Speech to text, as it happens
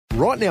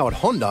Right now at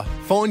Honda,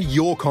 find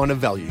your kind of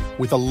value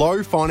with a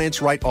low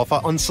finance rate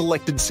offer on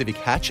selected Civic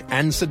hatch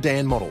and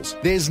sedan models.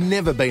 There's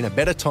never been a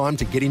better time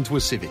to get into a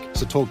Civic,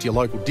 so talk to your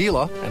local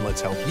dealer and let's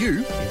help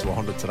you into a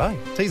Honda today.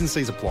 T's and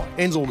C's apply.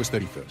 Ends August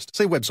 31st.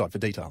 See website for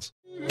details.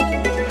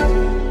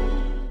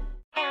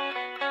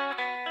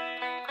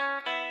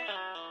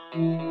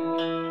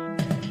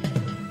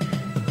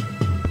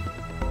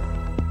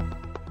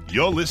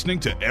 You're listening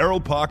to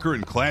Errol Parker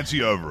and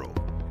Clancy Overall,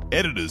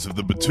 editors of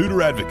the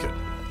Batuta Advocate,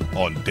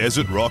 on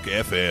Desert Rock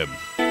FM.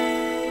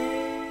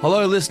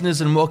 Hello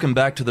listeners and welcome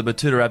back to the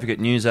Batuta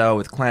Advocate News Hour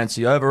with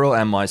Clancy Overall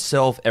and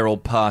myself, Errol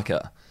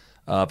Parker.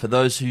 For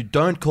those who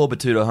don't call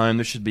Batuta home,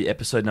 this should be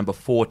episode number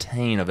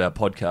 14 of our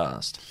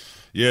podcast.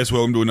 Yes,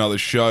 welcome to another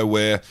show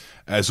where,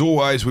 as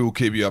always, we will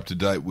keep you up to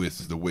date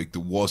with the week that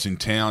was in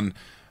town,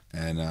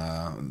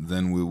 and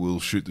then we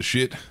will shoot the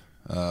shit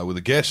with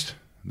a guest.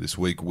 This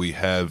week we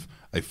have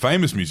a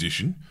famous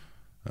musician,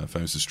 a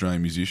famous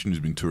Australian musician who's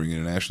been touring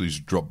internationally, who's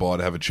dropped by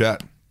to have a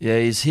chat. Yeah,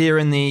 he's here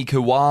in the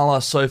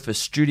Koala Sofa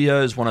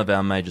Studios, one of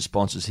our major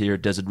sponsors here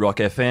at Desert Rock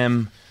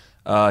FM.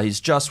 He's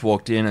just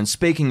walked in, and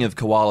speaking of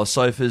Koala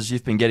Sofas,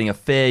 you've been getting a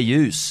fair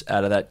use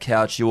out of that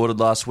couch you ordered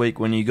last week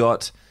when you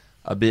got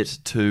a bit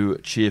too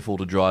cheerful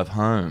to drive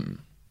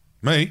home.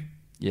 Me?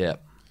 Yeah.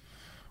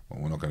 Well,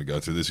 we're not going to go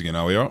through this again,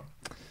 are we, all right?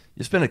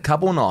 You've spent a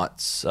couple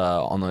nights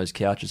on those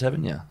couches,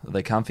 haven't you? Are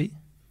they comfy?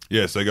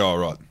 Yes, they go all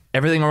right.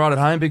 Everything all right at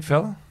home, big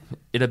fella?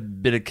 Eat a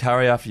bit of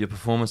curry after your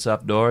performance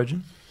after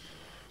Origin?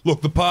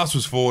 Look, the pass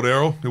was forward,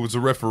 Errol. It was a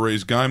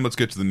referee's game. Let's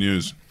get to the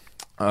news.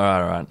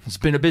 All right. It's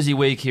been a busy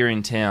week here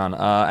in town.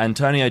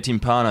 Antonio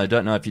Timpano,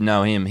 don't know if you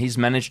know him, he's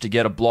managed to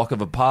get a block of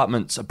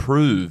apartments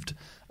approved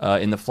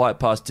in the Flight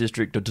Pass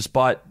district,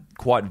 despite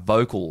quite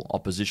vocal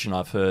opposition,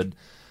 I've heard.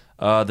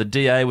 The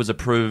DA was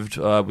approved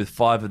with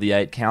 5 of the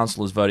 8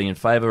 councillors voting in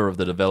favour of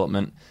the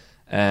development,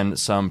 and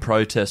some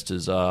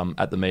protesters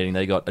at the meeting,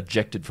 they got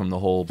ejected from the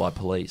hall by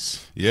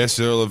police. Yes,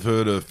 Earl, I've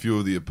heard a few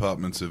of the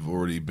apartments have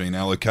already been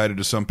allocated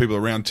to some people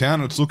around town,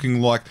 and it's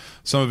looking like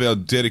some of our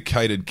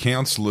dedicated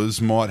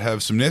councillors might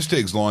have some nest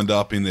eggs lined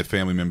up in their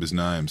family members'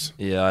 names.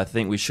 Yeah, I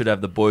think we should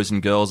have the boys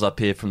and girls up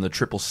here from the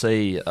Triple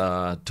C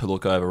to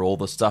look over all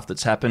the stuff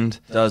that's happened.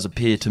 It does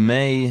appear to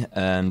me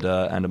and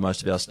to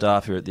most of our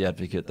staff here at The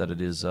Advocate that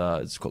it is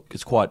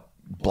it's quite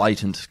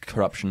blatant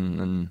corruption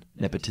and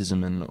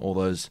nepotism and all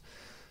those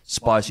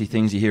spicy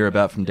things you hear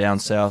about from down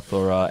south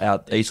or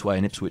out east way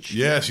in Ipswich.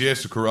 Yes,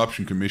 the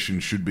Corruption Commission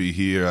should be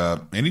here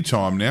any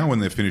time now when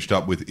they're finished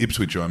up with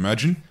Ipswich, I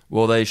imagine.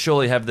 Well, they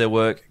surely have their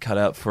work cut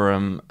out for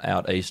them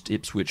out east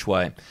Ipswich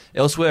way.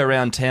 Elsewhere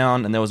around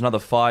town, and there was another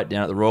fight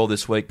down at the Royal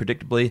this week,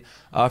 predictably,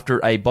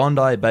 after a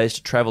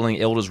Bondi-based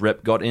travelling elders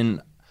rep got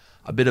in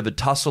a bit of a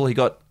tussle. He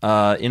got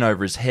in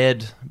over his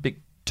head, a bit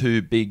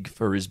too big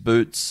for his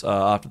boots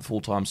after the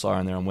full-time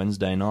siren there on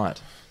Wednesday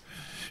night.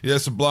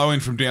 Yes, a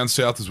blow-in from down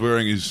south is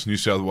wearing his New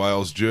South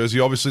Wales jersey.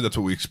 Obviously, that's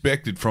what we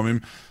expected from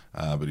him,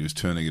 but he was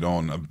turning it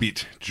on a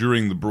bit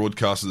during the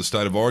broadcast of the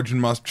State of Origin,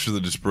 much to the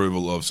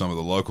disapproval of some of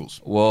the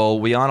locals. Well,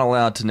 we aren't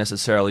allowed to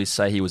necessarily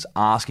say he was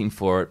asking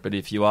for it, but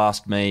if you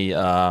ask me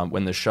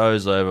when the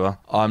show's over,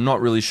 I'm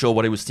not really sure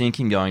what he was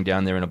thinking going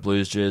down there in a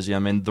Blues jersey. I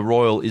mean, the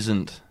Royal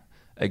isn't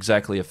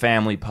exactly a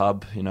family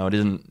pub. You know, it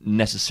isn't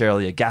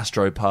necessarily a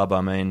gastro pub.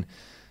 I mean,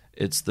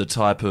 it's the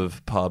type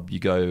of pub you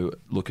go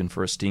looking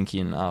for a stink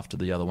in after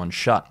the other one's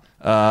shut.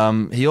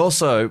 He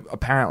also,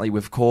 apparently,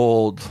 we've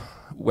called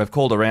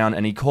around,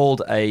 and he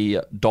called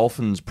a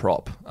Dolphins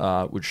prop,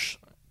 which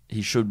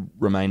he should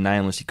remain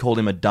nameless. He called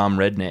him a dumb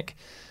redneck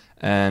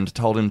and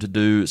told him to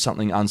do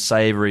something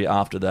unsavoury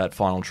after that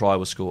final try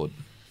was scored.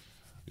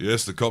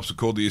 Yes, the cops have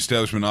called the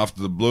establishment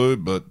after the blue,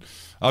 but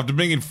after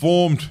being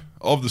informed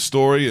of the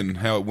story and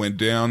how it went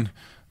down,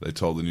 they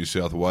told the New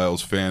South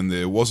Wales fan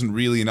there wasn't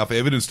really enough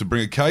evidence to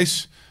bring a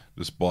case,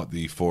 despite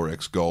the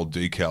 4X gold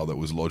decal that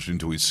was lodged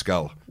into his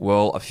skull.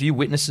 Well, a few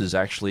witnesses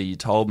actually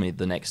told me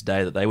the next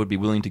day that they would be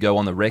willing to go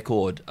on the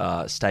record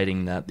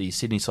stating that the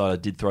Sydney sider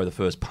did throw the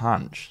first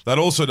punch. That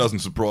also doesn't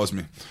surprise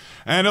me.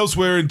 And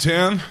elsewhere in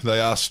town, they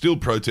are still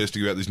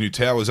protesting about these new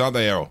towers, aren't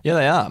they, Errol? Yeah,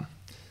 they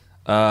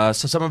are.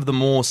 So some of the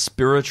more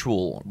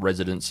spiritual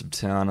residents of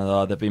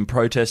town, they've been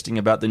protesting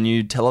about the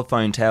new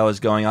telephone towers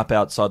going up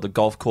outside the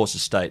golf course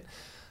estate.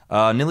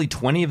 Nearly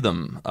 20 of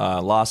them,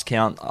 last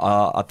count,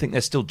 I think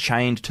they're still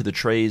chained to the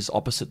trees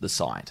opposite the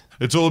site.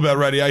 It's all about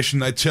radiation,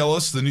 they tell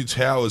us. The new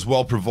towers,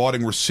 while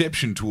providing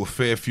reception to a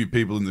fair few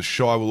people in the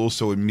Shire, will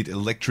also emit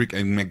electric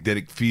and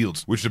magnetic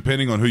fields, which,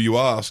 depending on who you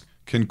ask,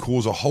 can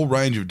cause a whole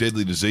range of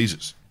deadly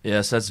diseases.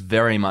 Yes, that's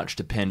very much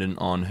dependent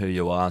on who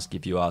you ask,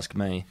 if you ask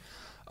me.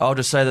 I'll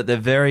just say that they're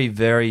very,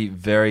 very,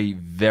 very,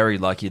 very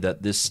lucky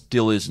that this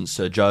still isn't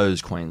Sir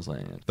Joe's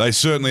Queensland. They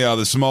certainly are.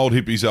 There's some old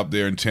hippies up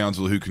there in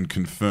Townsville who can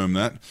confirm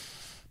that.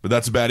 But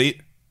that's about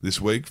it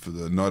this week for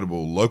the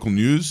notable local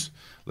news.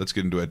 Let's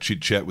get into our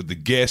chit-chat with the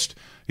guest.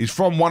 He's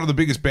from one of the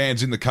biggest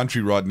bands in the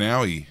country right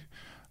now. He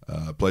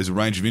plays a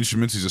range of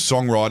instruments. He's a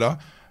songwriter.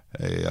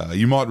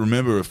 You might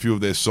remember a few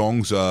of their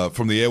songs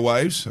from the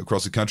airwaves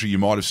across the country. You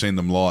might have seen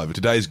them live.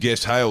 Today's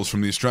guest hails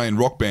from the Australian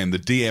rock band, the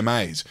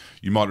DMAs.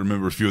 You might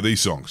remember a few of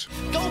these songs.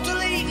 Don't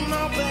delete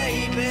my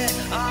baby,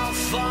 I'll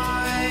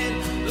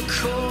find the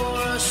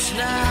chorus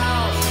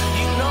now.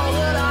 You know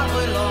that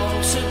I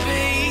belong to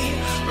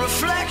be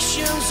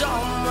reflections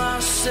on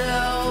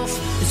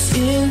myself. It's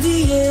in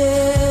the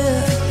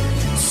air,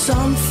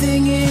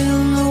 something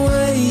in the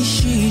way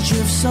she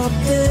drifts up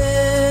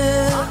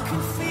there. I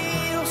can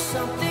feel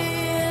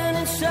something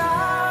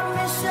inside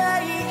me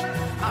say,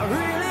 I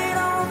really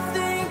don't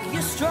think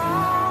you're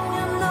strong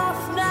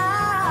enough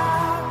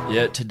now.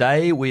 Yeah,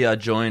 today we are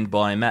joined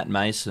by Matt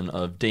Mason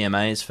of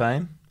DMA's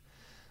fame.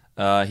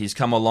 He's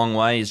come a long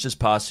way. He's just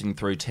passing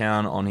through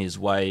town on his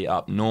way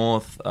up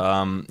north.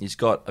 He's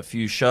got a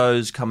few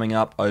shows coming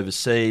up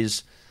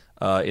overseas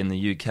in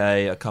the UK,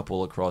 a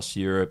couple across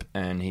Europe,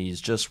 and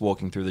he's just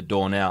walking through the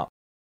door now.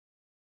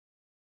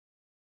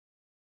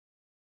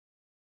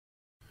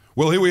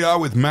 Well, here we are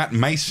with Matt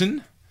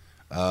Mason.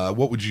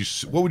 What would you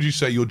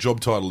say your job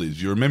title is?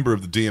 You're a member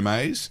of the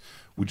DMAs.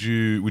 Would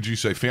you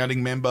say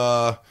founding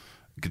member,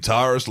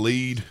 guitarist,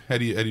 lead? How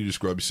do you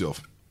describe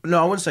yourself? No,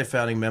 I wouldn't say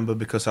founding member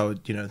because I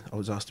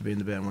was asked to be in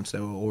the band once they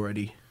were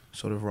already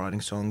sort of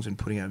writing songs and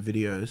putting out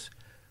videos.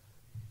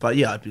 But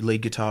yeah, I'd be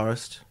lead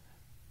guitarist.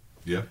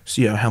 Yeah.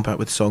 So help out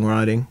with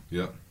songwriting.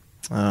 Yeah.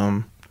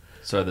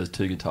 So there's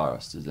two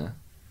guitarists, is there?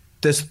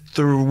 There's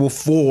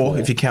four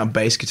if you count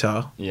bass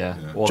guitar. Yeah.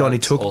 Yeah. Well, Johnny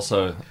that's took-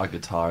 also a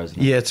guitar, isn't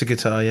it? Yeah, it's a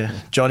guitar. Yeah.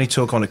 Johnny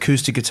took on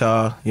acoustic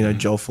guitar.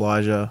 Joel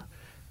Fleischer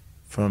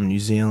from New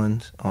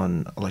Zealand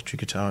on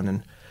electric guitar, and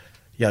then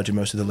I do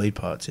most of the lead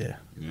parts. Yeah.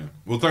 Yeah.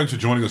 Well, thanks for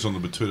joining us on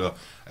the Batuta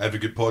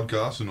Advocate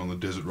podcast and on the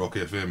Desert Rock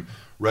FM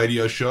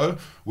radio show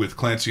with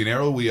Clancy and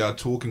Errol. We are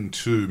talking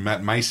to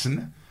Matt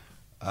Mason.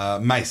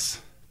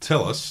 Mace,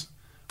 tell us,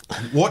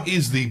 what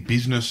is the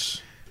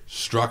business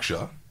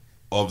structure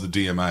of the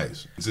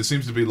DMAs? There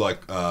seems to be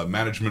like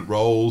management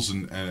roles,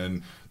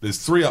 and there's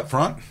three up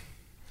front.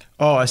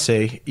 Oh, I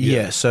see.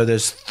 Yeah. Yeah. So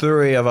there's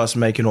three of us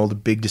making all the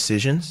big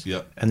decisions.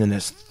 Yep. And then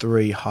there's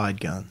three hired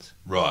guns.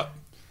 Right.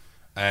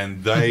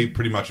 And they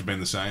pretty much have been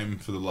the same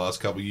for the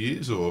last couple of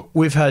years, or?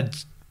 We've had,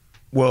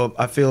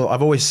 I've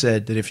always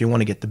said that if you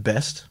want to get the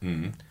best,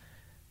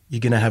 you're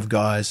going to have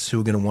guys who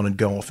are going to want to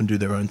go off and do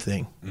their own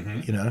thing,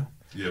 Yeah,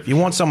 If for you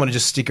want sure. someone to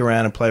just stick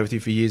around and play with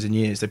you for years and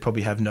years, they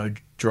probably have no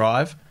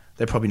drive.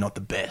 They're probably not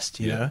the best,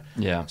 you know?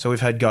 Yeah. So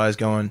we've had guys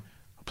going,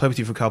 I'll play with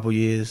you for a couple of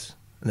years,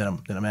 and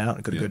then I'm out.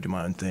 I've got to Yeah. go do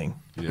my own thing,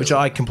 Yeah. which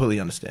I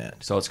completely understand.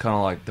 So it's kind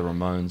of like the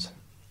Ramones.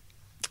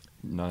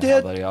 How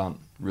Yeah. they aren't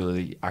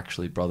really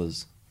actually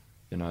brothers.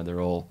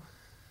 They're all,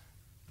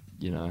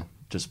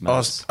 just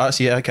mates. Us,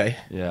 yeah, okay.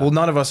 Yeah. Well,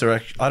 none of us are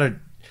actually,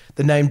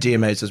 the name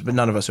DMA says, but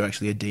none of us are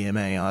actually a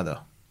DMA either.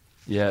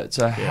 Yeah.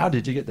 So how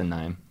did you get the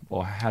name,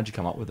 or how did you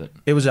come up with it?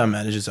 It was our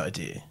manager's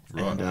idea.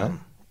 Right. And,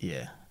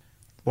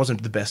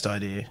 wasn't the best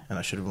idea, and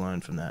I should have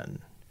learned from that. And,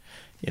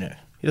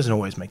 he doesn't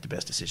always make the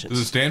best decisions.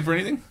 Does it stand for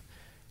anything?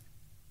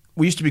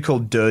 We used to be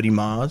called Dirty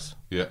Mars.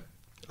 Yeah.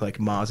 Like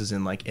Mars is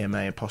in like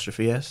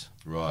MA''S.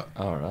 Right.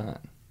 All right.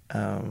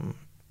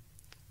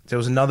 There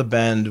was another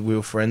band we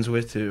were friends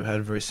with who had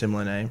a very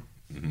similar name,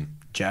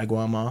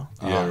 Jaguar Ma.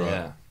 Yeah, Oh, right.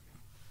 Yeah.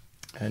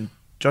 And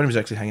Johnny was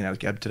actually hanging out with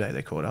Gab today.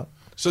 They caught up.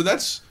 So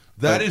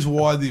that is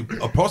why the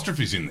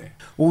apostrophe's in there.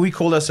 Well, we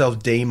called ourselves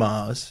D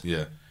Mars,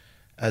 Yeah.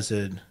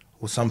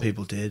 some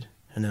people did.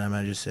 And then our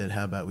manager said,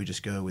 how about we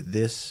just go with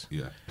this?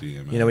 Yeah.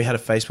 DMA. We had a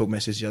Facebook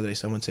message the other day,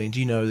 someone saying, do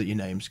you know that your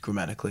name's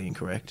grammatically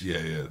incorrect? Yeah,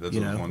 yeah. That's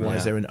You what I know, was wondering. why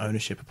is there an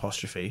ownership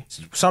apostrophe?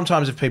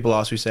 Sometimes if people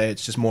ask, we say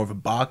it's just more of a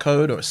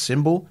barcode or a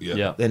symbol Yeah.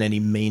 Yeah. than any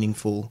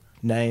meaningful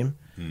name.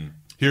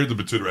 Here at the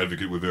Batuta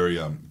Advocate, we're very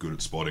good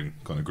at spotting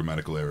kind of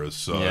grammatical errors.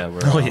 So, Yeah.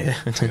 We're, Oh, yeah.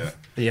 yeah.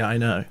 Yeah, I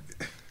know.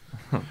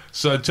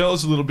 So tell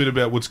us a little bit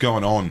about what's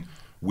going on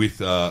with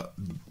the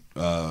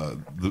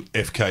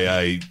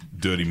FKA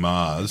Dirty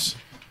Mars,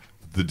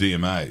 the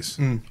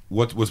DMAs.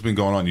 What's been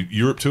going on?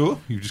 Europe tour?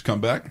 You've just come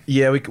back?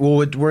 Yeah,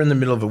 we're in the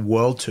middle of a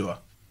world tour.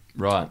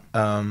 Right.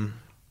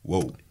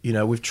 Whoa.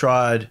 We've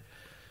tried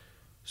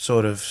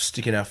sort of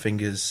sticking our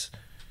fingers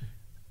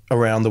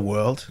around the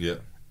world. Yeah.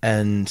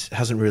 And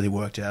hasn't really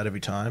worked out every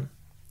time.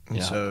 And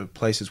Yeah. so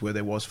places where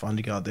there was fun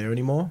to go out there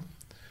anymore.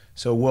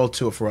 So a world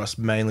tour for us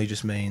mainly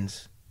just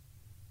means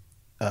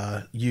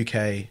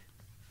UK,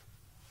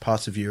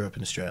 parts of Europe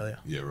and Australia.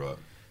 Yeah, right.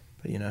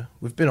 But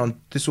we've been on,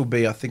 this will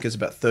be, I think it's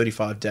about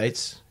 35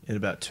 dates in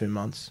about 2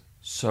 months.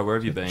 So where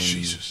have you been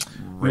Jesus.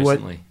 We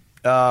went- recently?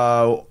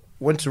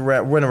 Went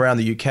around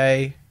the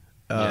UK,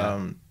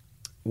 Yeah.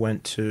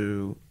 went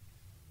to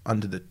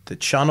under the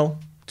Channel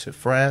to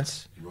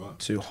France, Right.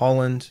 to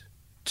Holland,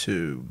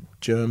 to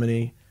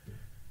Germany,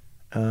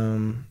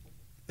 and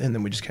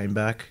then we just came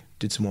back,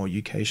 did some more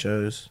UK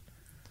shows.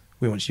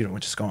 We went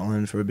to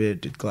Scotland for a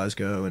bit, did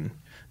Glasgow and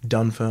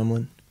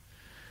Dunfermline,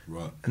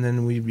 Right. and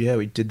then we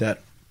did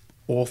that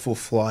awful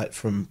flight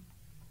from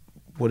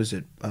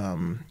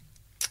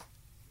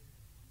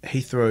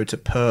Heathrow to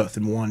Perth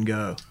in one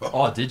go.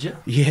 Oh, did you?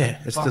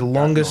 Yeah, it's Fuck the that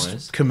longest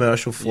noise.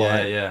 commercial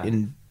flight Yeah, yeah.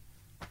 in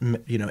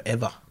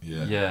ever.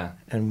 Yeah. Yeah.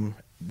 And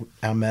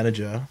our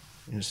manager,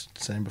 you were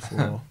saying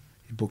before,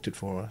 he booked it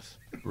for us.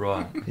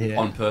 Right. Yeah.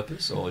 On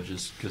purpose or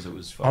just because it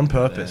was On fucking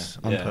purpose.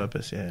 there? On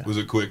purpose, yeah. Was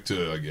it quick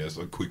to, I guess,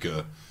 like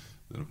quicker?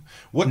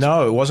 What?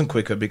 No, it wasn't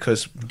quicker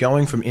because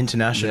going from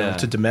international Yeah.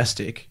 to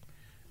domestic,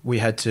 we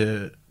had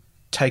to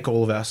take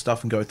all of our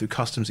stuff and go through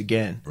customs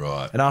again.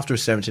 Right. And after a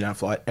 17-hour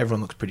flight,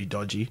 everyone looks pretty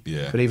dodgy.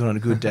 Yeah. But even on a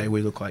good day,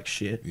 we look like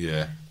shit.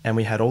 Yeah. And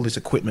we had all this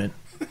equipment.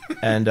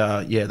 And,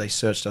 they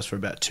searched us for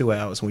about 2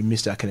 hours, and we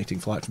missed our connecting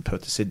flight from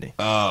Perth to Sydney.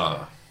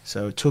 Ah.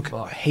 So it took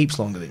heaps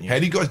longer than you. How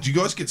do you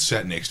guys get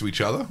sat next to each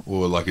other,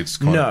 or like it's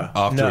kind No, of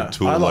after no. a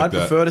tour I like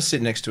that? prefer to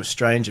sit next to a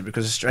stranger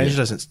because a stranger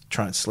doesn't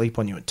try and sleep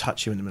on you and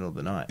touch you in the middle of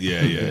the night.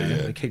 Yeah, You yeah, know,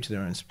 yeah. They keep to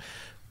their own.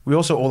 We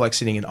also all like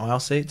sitting in aisle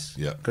seats.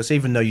 Yeah. Because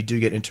even though you do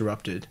get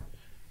interrupted,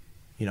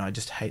 I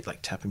just hate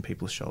like tapping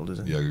people's shoulders.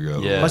 And, Yeah.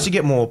 Yeah. Plus, you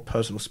get more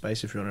personal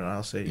space if you're on an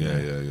aisle seat.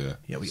 Yeah.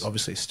 Yeah, we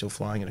obviously still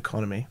flying in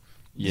economy.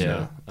 Yeah.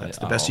 So that's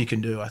the best you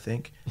can do, I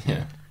think.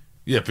 Yeah.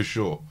 Yeah, for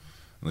sure.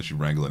 Unless you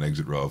wrangle an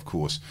exit row, of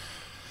course.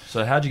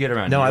 So how'd you get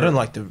around? No, I Europe? don't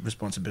like the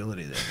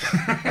responsibility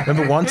there.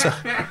 Remember once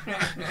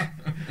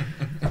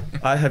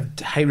I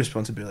hate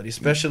responsibility,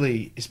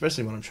 especially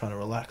when I'm trying to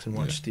relax and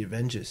watch the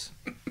Avengers.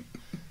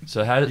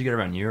 So how did you get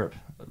around Europe?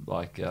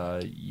 Like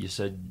you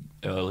said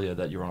earlier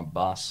that you were on a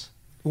bus.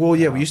 Well,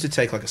 yeah, we used to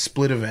take like a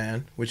splitter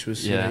van, which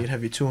was Yeah. you'd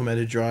have your tour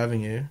manager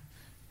driving you, and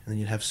then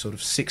you'd have sort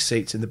of 6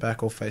 seats in the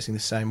back all facing the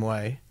same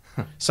way.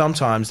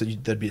 Sometimes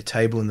there'd be a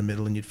table in the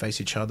middle and you'd face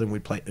each other and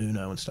we'd play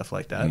Uno and stuff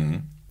like that.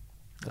 Mhm.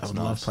 I would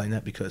nice. love playing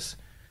that because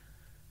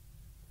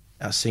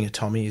our singer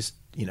Tommy is,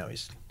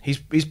 he's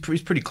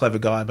pretty clever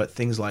guy, but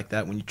things like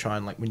that when you try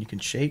and when you can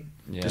cheat,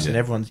 Yeah. just and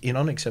everyone's in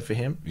on it except for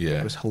him. Yeah.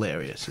 It was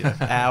hilarious.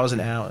 Hours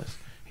and hours.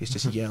 He's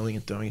just yelling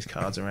and throwing his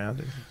cards around.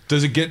 And,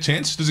 Does it get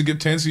tense?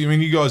 I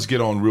mean, you guys get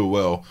on real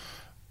well.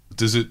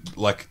 Does it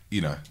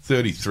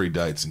 33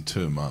 dates in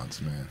 2 months,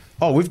 man?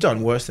 oh, we've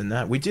done worse than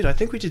that. I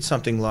think we did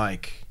something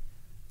like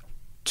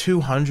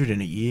 200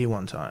 in a year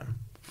one time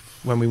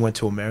when we went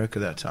to America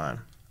that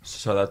time.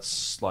 So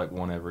that's like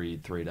one every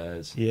 3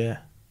 days. Yeah.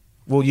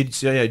 Well, you'd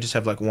just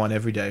have like one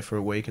every day for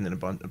a week and then a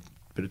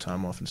bit of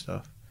time off and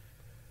stuff.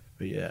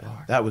 But yeah,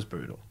 that was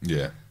brutal.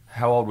 Yeah.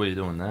 How old were you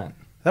doing that?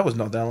 That was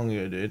not that long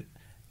ago, dude.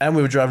 And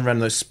we were driving around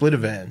in those splitter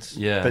vans.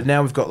 Yeah. But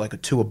now we've got like a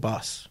tour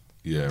bus,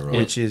 Yeah, right.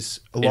 which is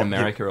a lot In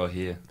America or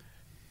here?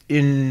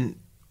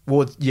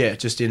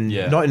 just in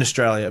Yeah. not in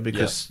Australia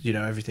because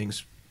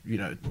everything's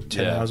 10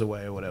 Yeah. hours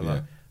away or whatever.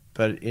 Yeah.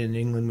 But in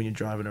England, when you're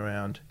driving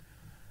around,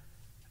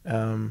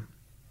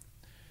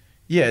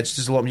 it's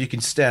just a lot. You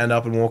can stand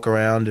up and walk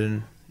around,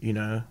 and you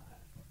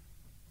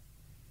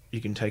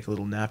can take a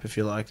little nap if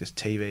you like. There's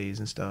TVs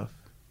and stuff.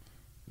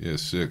 Yeah,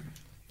 sick.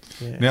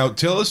 Yeah. Now,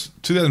 tell us,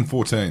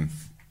 2014,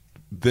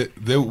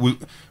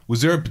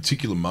 was there a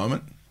particular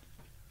moment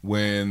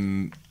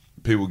when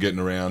people were getting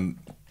around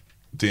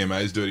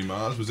DMA's Dirty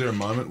Mars? Was there a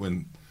moment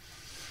when...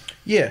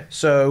 Yeah,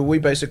 so we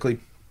basically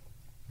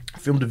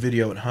filmed a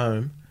video at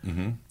home,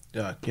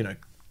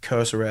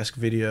 cursor-esque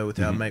video with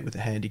our mate with the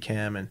handy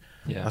cam, and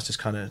us just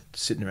kind of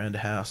sitting around the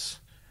house,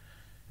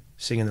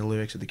 singing the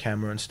lyrics with the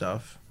camera and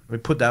stuff. We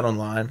put that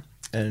online,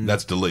 and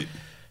That's Delete.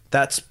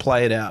 that's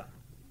Play It Out,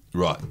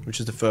 Right. which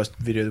is the first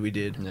video that we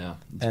did. Yeah,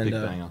 it's And, a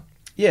big banger.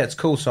 Yeah, it's a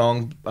cool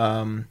song.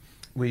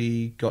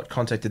 We got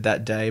contacted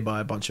that day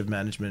by a bunch of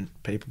management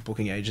people,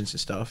 booking agents and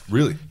stuff.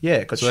 Really? Yeah,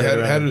 it got So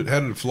shared how around. did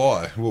it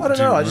fly? I don't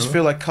know. I just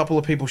feel like a couple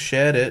of people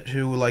shared it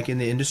who were like in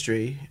the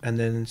industry, and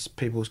then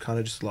people kind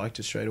of just liked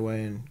it straight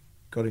away and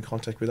got in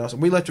contact with us.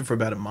 And we left it for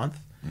about a month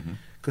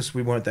because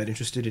we weren't that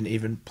interested in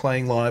even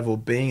playing live or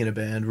being in a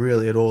band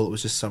really at all. It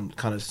was just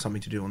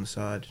something to do on the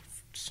side,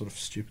 sort of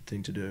stupid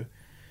thing to do.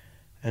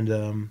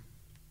 And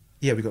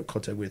we got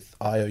contact with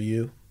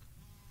IOU,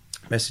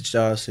 messaged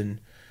us, and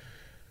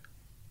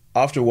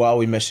after a while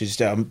we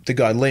messaged the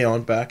guy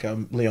Leon back,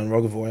 Leon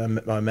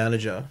Rogovoy, my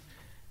manager,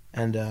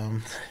 and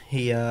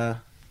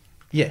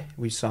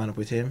we signed up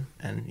with him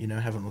and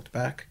haven't looked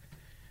back.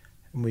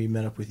 And we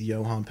met up with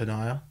Johan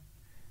Panaya.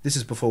 This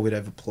is before we'd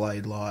ever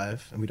played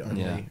live, and we'd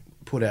only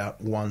put out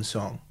one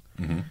song.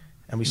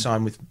 And we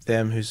signed with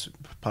them, who's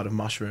part of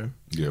Mushroom,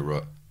 Yeah,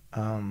 right.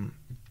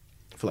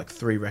 for like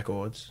 3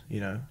 records.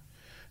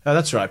 Oh,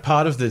 that's right.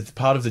 Part of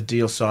the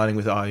deal signing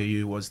with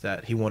IOU was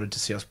that he wanted to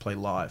see us play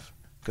live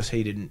because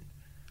a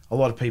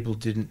lot of people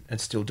didn't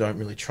and still don't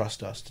really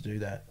trust us to do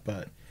that.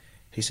 But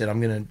he said, I'm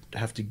going to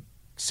have to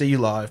see you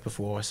live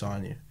before I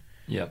sign you.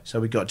 Yeah. So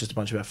we got just a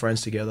bunch of our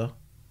friends together,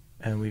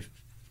 and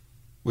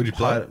Where'd you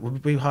play?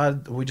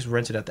 we just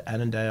rented out the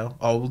Annandale.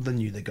 Oh, well, they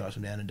knew the guys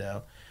from the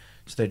Annandale,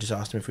 so they just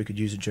asked him if we could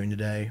use it during the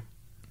day.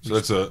 So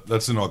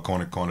that's an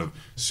iconic kind of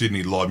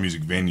Sydney live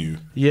music venue.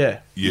 Yeah,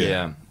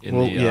 Yeah. In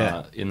Well,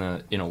 in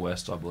the inner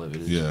west, I believe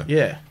it is. Yeah.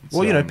 yeah.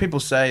 Well, So, people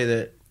say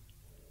that,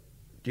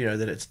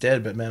 that it's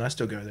dead, but man, I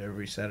still go there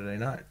every Saturday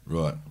night.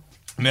 Right.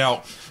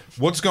 Now,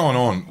 what's going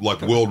on,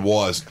 like,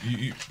 world-wise?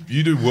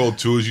 You do world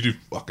tours, you do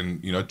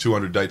fucking,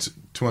 200 dates,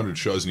 200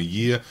 shows in a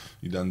year.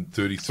 You've done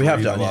 33 We have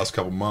in done, the yeah. last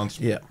couple of months.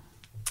 Yeah.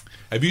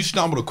 Have you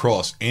stumbled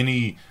across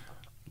any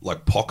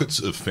like pockets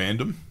of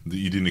fandom that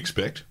you didn't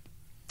expect?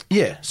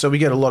 Yeah, so we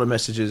get a lot of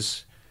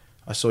messages.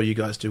 I saw you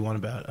guys do one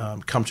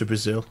about come to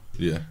Brazil.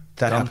 Yeah.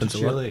 That Come happens to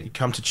a lot. Chile. You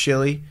come to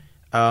Chile.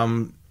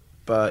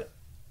 But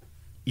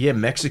yeah,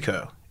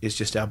 Mexico is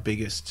just our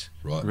biggest.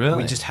 Right. Really?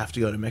 We just have to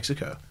go to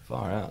Mexico.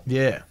 Far out.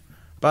 Yeah.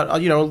 But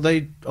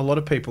a lot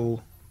of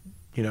people,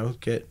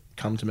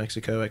 come to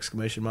Mexico,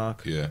 exclamation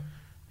mark. Yeah.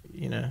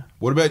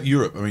 What about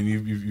Europe? I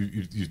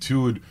mean, you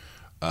toured,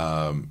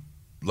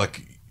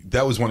 like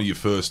that was one of your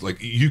first, like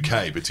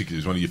UK particularly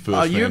was one of your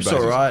first. Fan Europe's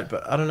bases. all right,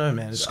 but I don't know,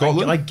 man.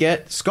 Scotland? I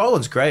get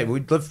Scotland's great.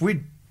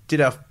 We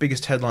did our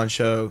biggest headline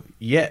show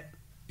yet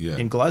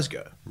in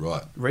Glasgow.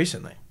 Right.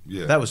 Recently.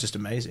 Yeah. That was just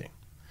amazing.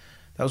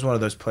 That was one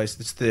of those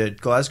places.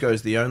 Glasgow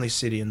is the only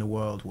city in the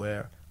world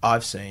where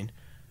I've seen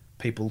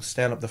people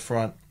stand up the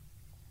front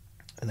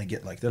and they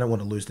don't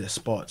want to lose their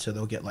spot, so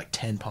they'll get like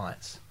 10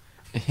 pints.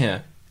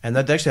 Yeah. And they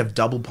actually have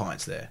double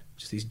pints there.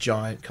 Just these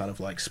giant kind of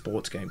like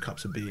sports game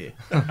cups of beer.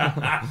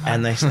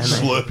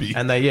 Slurpee.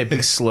 Big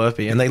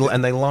Slurpee.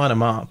 And they line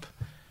them up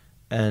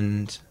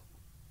and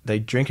they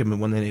drink them,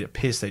 and when they need a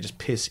piss, they just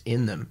piss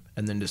in them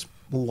and then just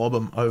lob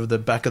them over the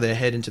back of their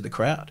head into the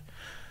crowd.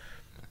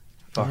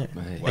 Fuck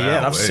me. Wow. Yeah,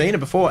 and I've seen it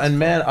before, and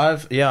man,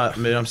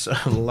 I'm so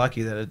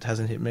lucky that it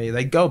hasn't hit me.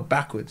 They go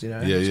backwards,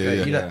 Yeah, It's yeah, great.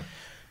 yeah. You know,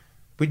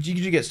 but you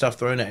do get stuff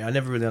thrown at you. I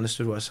never really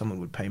understood why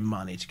someone would pay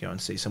money to go and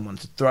see someone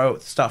to throw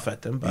stuff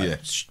at them, but Yeah.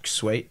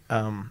 sweet.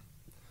 Well,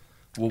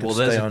 Gotta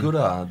there's stay a on.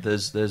 good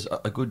there's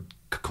a good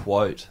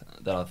quote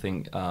that I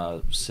think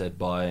said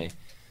by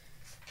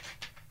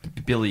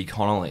Billy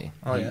Connolly.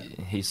 Oh, yeah.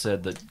 He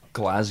said that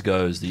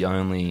Glasgow is the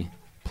only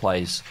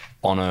place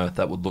on Earth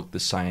that would look the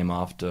same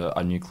after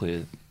a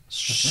nuclear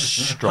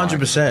strike.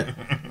 100%.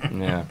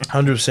 Yeah.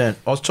 100%.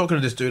 I was talking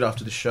to this dude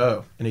after the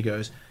show, and he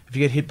goes, if you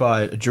get hit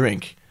by a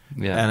drink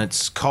Yeah. and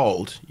it's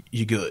cold,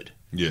 you're good.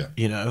 Yeah.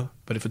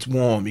 But if it's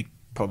warm, you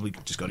probably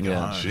just got to go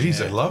Yeah. home. Jeez,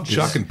 they love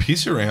chucking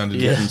piss around. And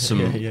Yeah, Getting some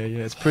yeah.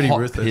 It's pretty hot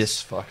ruthless.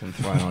 piss fucking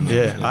thrown on you.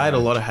 Yeah, I had a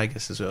lot of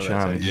haggis as well.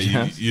 Charming.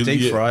 Yeah,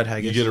 Deep fried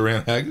haggis. You get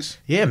around haggis?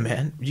 Yeah,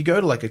 man. You go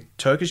to like a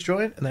Turkish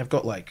joint and they've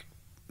got like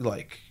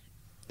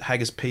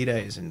haggis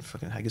P-days and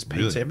fucking haggis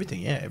pizza, Really?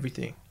 everything. Yeah,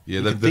 everything. Yeah,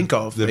 you can think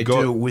of. They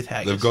do it with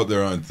haggis. They've got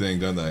their own thing,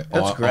 don't they?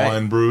 That's great.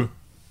 Iron brew.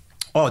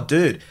 Oh,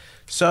 dude.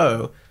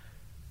 So,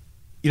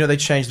 they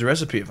changed the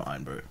recipe of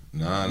iron brew.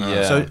 No.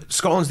 Yeah. So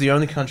Scotland's the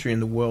only country in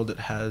the world that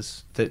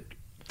has that.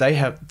 They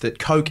have that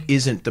Coke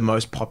isn't the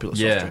most popular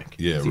soft Yeah. drink.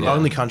 Yeah, It's the right.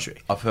 only country.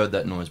 I've heard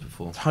that noise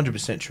before.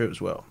 100% true as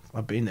well.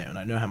 I've been there and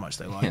I know how much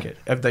they like Yeah.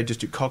 it. They just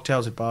do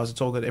cocktails at bars.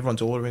 It's all good.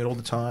 Everyone's ordering it all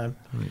the time.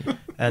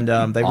 And they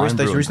Iron brew and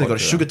recently got a vodka.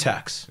 sugar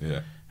tax.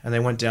 Yeah. And they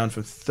went down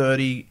from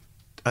 30,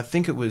 I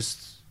think it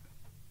was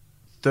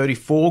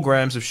 34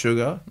 grams of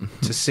sugar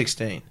to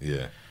 16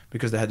 Yeah.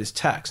 because they had this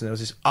tax. And there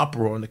was this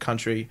uproar in the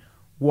country.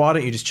 Why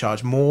don't you just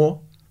charge more,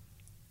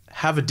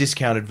 have a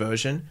discounted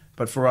version,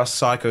 but for us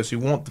psychos who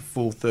want the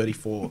full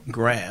 34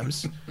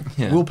 grams,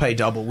 Yeah. we'll pay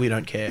double. We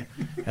don't care.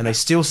 And they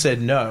still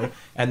said no.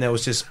 And there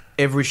was just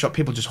every shop,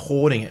 people just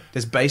hoarding it.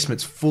 There's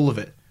basements full of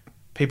it.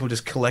 People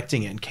just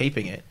collecting it and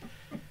keeping it.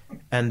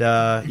 And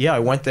I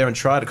went there and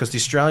tried it because the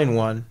Australian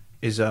one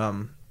is...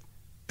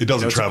 It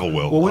doesn't travel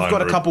well. Well, we've iron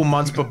got a brew. couple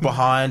months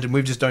behind, and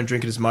we just don't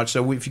drink it as much.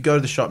 So if you go to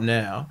the shop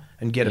now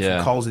and get it Yeah.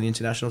 from Coles in the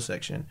international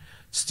section,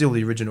 it's still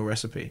the original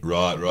recipe.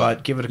 Right.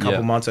 But give it a couple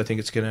Yeah. months, I think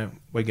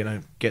we're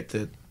gonna get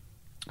the.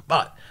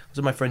 But I was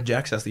at my friend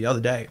Jack's house the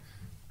other day.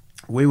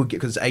 We would get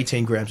because it's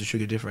 18 grams of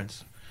sugar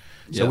difference.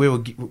 So Yeah. we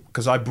would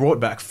because I brought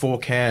back 4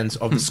 cans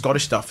of the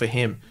Scottish stuff for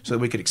him so that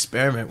we could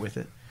experiment with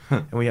it.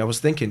 And I was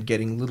thinking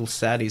getting little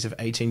saddies of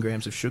 18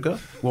 grams of sugar,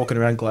 walking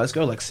around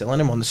Glasgow, like selling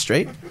them on the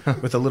street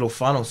with a little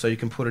funnel so you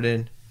can put it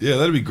in. Yeah,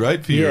 that'd be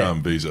great for your Yeah.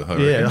 visa. I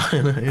Yeah,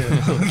 reckon.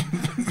 yeah.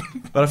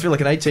 But I feel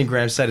like an 18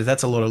 gram saddies,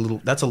 that's a lot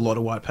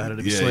of white powder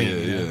to be Yeah, slinging.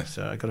 yeah, you know? yeah.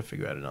 So I got to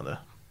figure out another.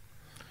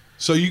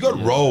 So you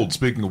got rolled.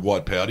 Speaking of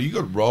white powder, you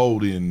got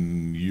rolled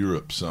in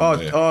Europe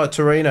somewhere.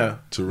 Torino.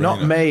 Torino.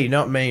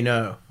 Not me.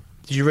 No.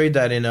 Did you read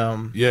that in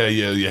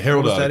Yeah.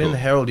 Herald was that article. in the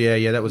Herald?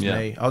 Yeah, that was Yeah.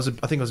 me. I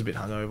think I was a bit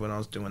hungover when I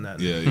was doing that.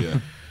 Yeah.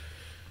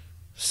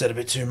 Said a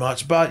bit too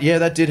much, but yeah,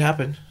 that did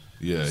happen.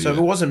 Yeah. So yeah.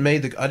 it wasn't me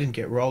that I didn't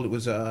get rolled. It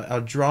was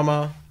our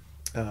drummer.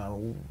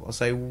 I'll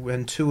say,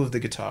 and 2 of the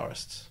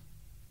guitarists.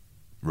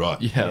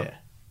 Right. Yeah.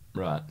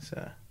 Right.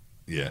 So,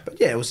 Yeah. but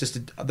yeah, it was just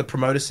the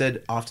promoter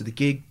said after the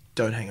gig,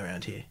 don't hang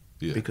around here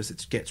Yeah. because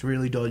it gets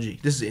really dodgy.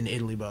 This is in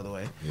Italy, by the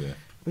way. Yeah.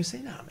 We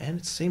said, nah, man,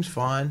 it seems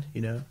fine.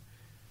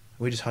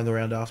 We just hung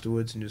around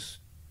afterwards and just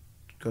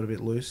got a bit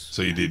loose.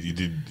 So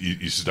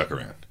you stuck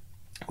around.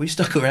 We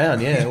stuck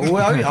around, yeah. Well,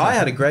 I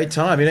had a great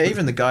time.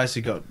 Even the guys who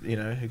got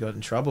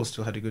in trouble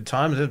still had a good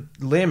time.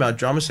 Liam, our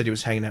drummer, said he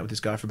was hanging out with this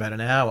guy for about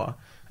an hour,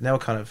 and they were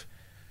kind of,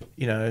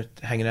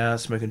 hanging out,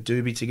 smoking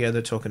doobie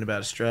together, talking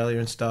about Australia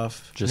and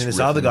stuff. Just and then this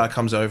riffing. other guy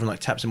comes over and like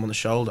taps him on the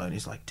shoulder, and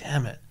he's like,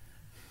 "Damn it!"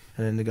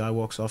 And then the guy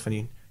walks off,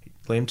 and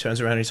Liam turns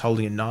around and he's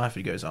holding a knife,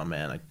 and he goes, "Oh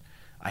man,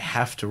 I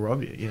have to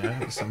rob you,"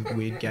 It's some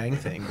weird gang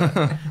thing. But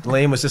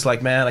Liam was just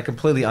like, "Man, I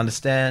completely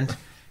understand.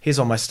 Here's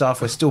all my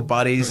stuff. We're still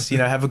buddies.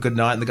 Have a good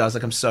night." And the guy's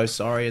like, "I'm so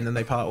sorry," and then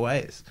they part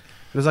ways.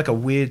 It was like a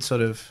weird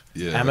sort of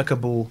Yeah.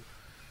 amicable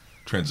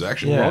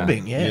Transaction. Yeah.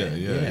 robbing.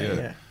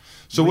 Yeah.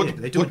 So Weird.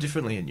 what? They do what- it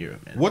differently in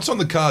Europe, man. What's on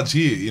the cards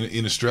here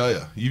in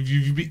Australia?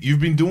 You've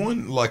been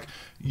doing like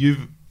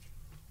you've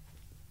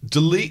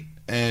delete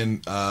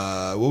and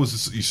what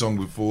was your song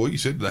before? You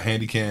said the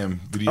Handycam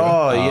video.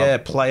 Oh yeah,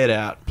 play it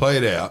out. Play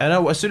it out. And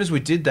as soon as we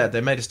did that,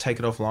 they made us take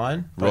it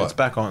offline, but Right. it's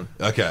back on.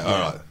 Okay, all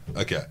right,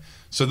 okay.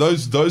 So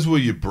those were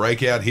your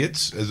breakout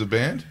hits as a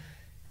band.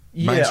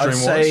 Yeah, I'd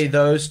Mainstream-wise? say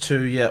those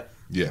two. Yeah,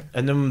 Yeah.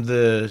 and then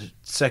the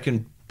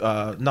second,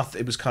 nothing.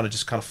 It was kind of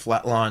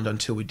flatlined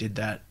until we did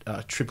that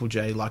Triple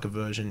J like a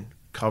version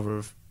cover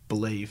of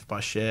 "Believe" by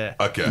Cher.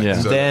 Okay.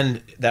 Yeah. So,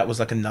 Then that was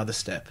like another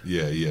step.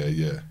 yeah.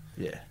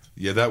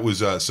 Yeah. That was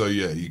so.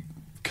 Yeah, you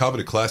covered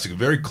a classic. A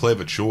very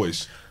clever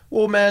choice.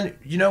 Well, man,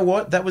 you know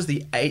what? That was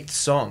the 8th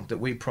song that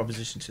we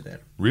propositioned to them.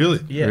 Really.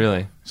 Yeah.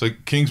 Really? So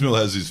Kingsmill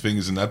has his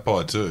fingers in that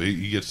pie too.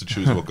 He gets to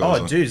choose what goes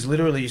Oh, on. dude, it's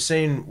literally, you've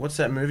seen, what's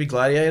that movie,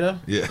 Gladiator?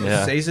 Yeah.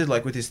 Yeah. Caesar,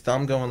 like with his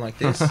thumb going like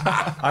this.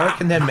 I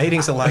reckon their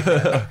meetings are like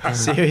that.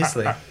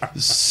 Seriously.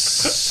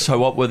 So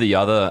what were the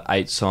other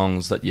 8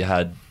 songs that you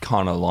had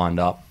kind of lined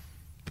up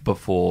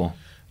before?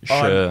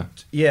 Sure.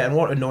 Yeah, and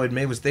what annoyed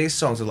me was these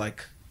songs are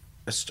like,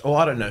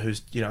 I don't know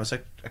who's, it's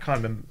like, I can't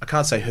remember, I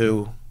can't say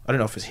who, I don't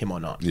know if it's him or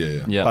not.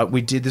 Yeah. Yeah. But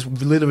we did this,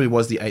 literally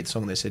was the 8th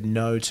song. They said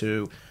no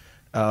to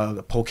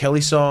a Paul Kelly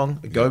song,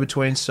 a Go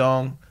Between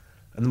song,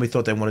 and then we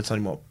thought they wanted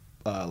something more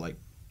like,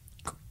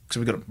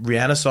 so we got a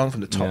Rihanna song from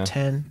the top Yeah.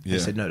 10. They Yeah.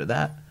 said no to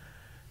that.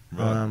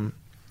 Right.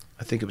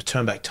 I think it was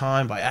Turn Back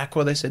Time by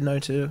Aqua. They said no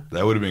to.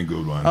 That would have been a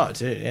good one. Oh,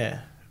 dude, yeah.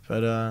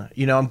 But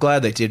I'm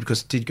glad they did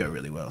because it did go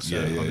really well. So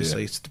Yeah,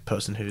 obviously yeah. it's the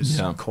person who's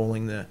Yeah.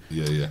 calling the.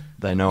 Yeah.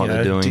 They know what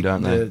they're doing,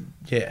 don't they?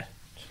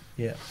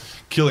 Yeah.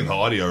 Killing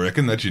Heidi, I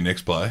reckon. That's your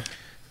next play.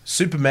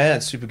 Superman,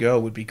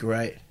 Supergirl would be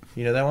great.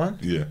 You know that one?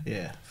 Yeah.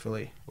 Yeah,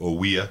 fully. Or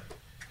Weir.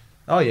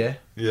 Oh yeah,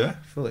 Yeah.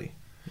 fully.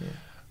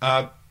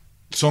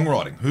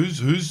 Songwriting.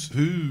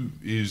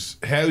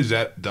 How is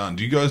that done?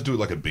 Do you guys do it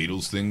like a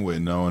Beatles thing where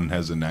no one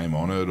has a name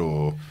on it,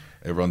 or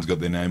everyone's got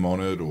their name on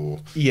it, or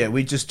Yeah,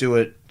 we just do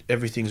it.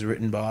 Everything's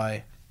written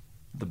by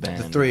The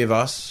band. the 3 of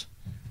us,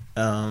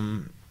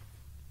 and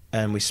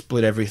we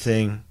split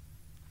everything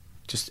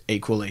just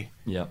equally.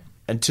 Yeah.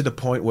 And to the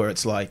point where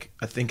it's like,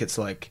 I think it's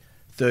like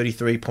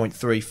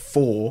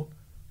 33.34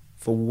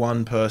 for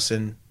one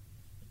person,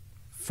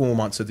 4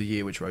 months of the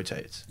year, which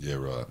rotates. yeah,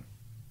 right.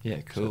 Yeah,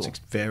 So cool. it's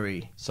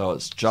very, So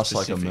it's just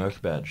like a specific.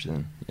 Merc badge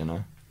then, you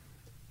know?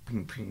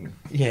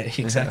 yeah,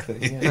 exactly.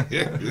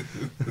 Yeah.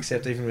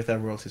 Except even with our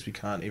royalties, we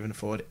can't even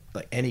afford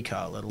like any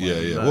car, let alone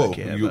Yeah. Merc,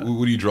 Well, but-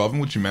 what are you driving?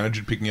 What's your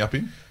manager picking you up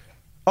in?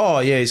 Oh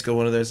yeah, he's got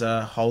one of those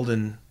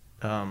Holden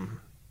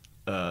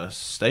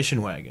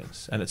station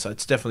wagons, and it's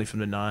definitely from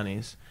the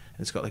 90s. And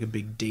it's got like a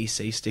big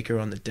DC sticker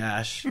on the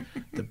dash.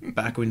 The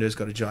back window's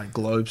got a giant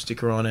globe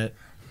sticker on it.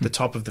 The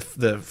top of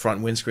the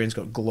front windscreen's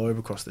got globe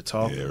across the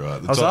top. Yeah,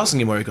 right. The I was top- asking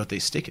him where he got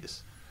these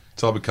stickers.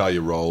 Type of car you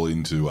roll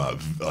into,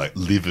 like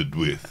livid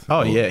with.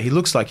 Oh yeah, he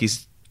looks like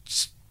he's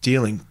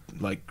stealing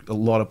like a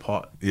lot of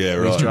pot. Yeah,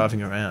 when right. He's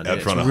driving around. Out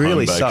Yeah, front it's of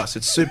really Homebake. sus.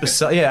 It's super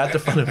sus. Yeah, at the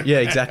front of. Yeah,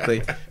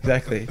 exactly.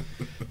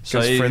 So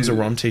Got his you- friends a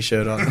Rom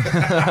t-shirt on.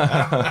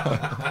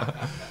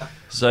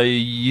 So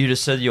you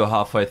just said you were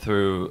halfway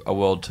through a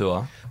world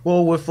tour.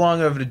 Well, we're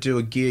flying over to do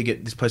a gig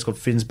at this place called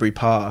Finsbury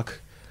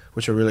Park,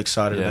 which we're really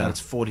excited Yeah. about.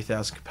 It's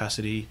 40,000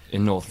 capacity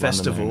In North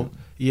festival. London.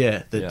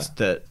 Yeah, Yeah.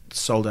 that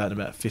sold out in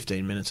about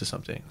 15 minutes or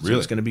something. So Really?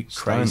 it's going to be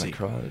Stone crazy. the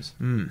Crows.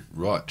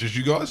 Right. Just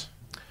you guys?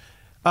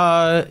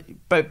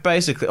 But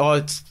basically,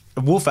 it's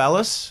Wolf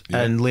Alice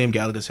Yeah. and Liam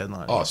Gallagher's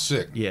headline. Oh,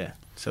 sick. Yeah,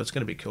 so it's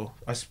going to be cool.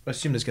 I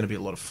assume there's going to be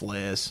a lot of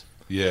flares.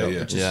 Yeah.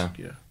 Which is, Yeah.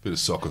 Bit of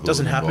soccer. It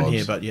doesn't hooligan happen vibes.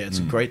 here, but yeah, it's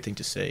a great thing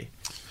to see.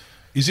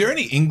 Is there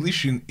any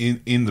English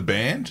in the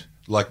band?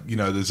 Like,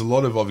 there's a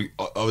lot of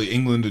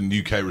England and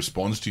UK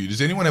response to you.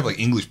 Does anyone have like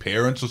English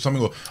parents or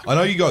something? Or I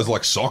know you guys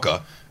like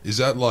soccer. Is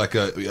that like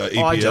a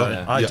EPL? I don't.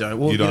 Yeah. I don't.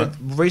 Well, you don't?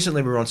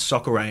 recently we were on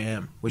Soccer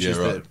AM, which Yeah, is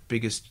right. the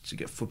biggest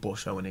football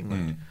show in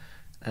England,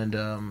 and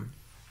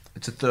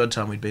it's the 3rd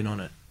time we've been on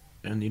it.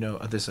 And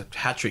there's a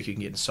hat trick you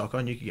can get in soccer,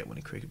 and you can get one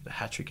in cricket. But the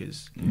hat trick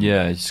is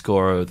Yeah, you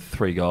score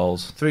 3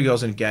 goals. 3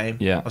 goals in a game,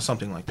 Yeah. or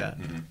something like that,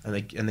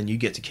 and then you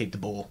get to keep the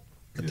ball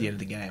at the end of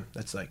the game.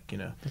 That's like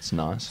That's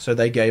nice. So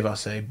they gave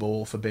us a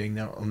ball for being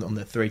there on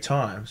the 3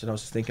 times, and I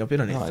was just thinking, I've been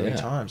on it 3 yeah.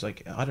 times.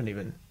 Like I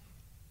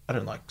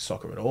don't like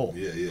soccer at all.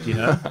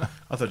 Yeah.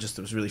 I thought just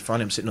it was really fun.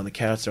 I'm sitting on the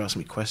couch, they're asking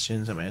me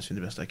questions, I'm answering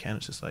the best I can.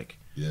 It's just like,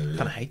 Yeah. I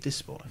kind of hate this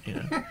sport,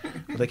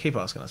 But they keep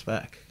asking us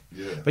back.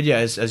 Yeah. But yeah,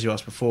 as you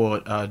asked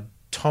before,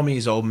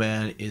 Tommy's old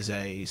man is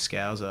a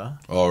Scouser.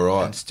 All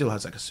right. And still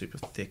has like a super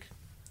thick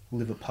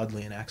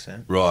Liverpudlian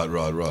accent. Right.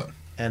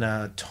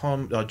 And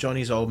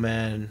Johnny's old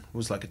man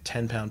was like a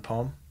 10-pound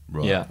pom,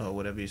 Right. Yeah. or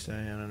whatever you say.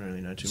 I don't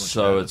really know too much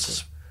So about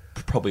it's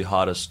it. probably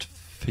hardest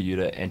for you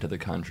to enter the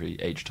country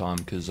each time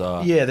because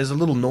Yeah, there's a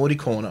little naughty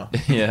corner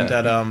Yeah.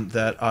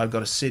 that I've got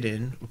to sit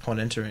in upon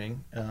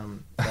entering.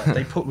 That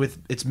they put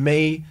it's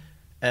me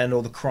and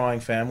all the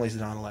crying families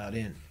that aren't allowed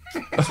in.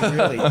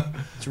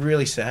 It's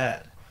really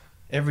sad.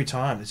 Every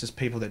time, there's just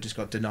people that just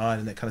got denied,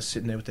 and they're kind of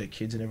sitting there with their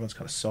kids, and everyone's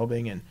kind of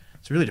sobbing, and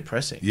it's really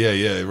depressing.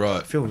 Yeah,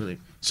 right. I feel really.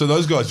 So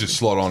those guys just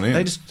slot on in.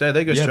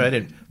 They go straight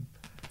in.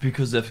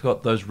 Because they've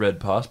got those red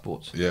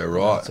passports. Yeah,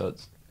 right. So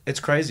It's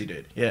crazy,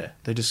 dude. Yeah,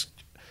 they just.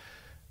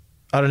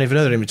 I don't even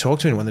know. They don't even talk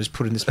to anyone. They just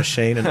put in this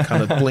machine, and it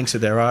kind of blinks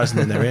at their eyes, and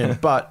then they're in.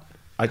 But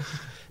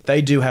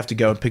they do have to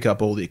go and pick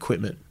up all the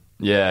equipment.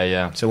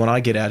 yeah. So when I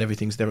get out,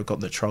 they've got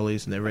the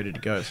trolleys and they're ready to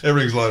go.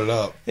 Everything's loaded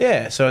up.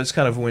 Yeah, so it's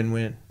kind of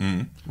win-win.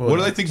 Well, What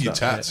do they think you stuff,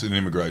 tats in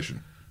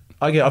immigration?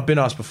 I've been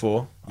asked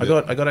before.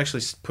 Yeah. I got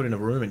actually put in a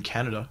room in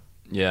Canada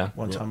Yeah.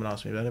 one time and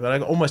asked me about it, but I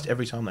got almost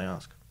every time they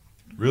ask.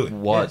 Really?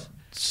 What? Yes.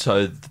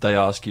 So they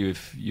ask you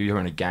if you're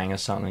in a gang or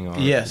something? Or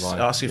Yes, like,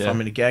 ask if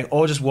I'm in a gang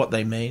or just what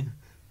they mean.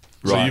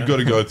 So Right. you've got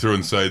to go through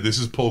and say, this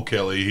is Paul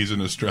Kelly, he's an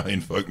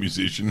Australian folk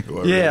musician. Who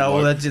I really Yeah, well,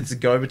 like. that's it's a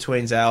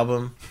Go-Betweens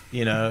album,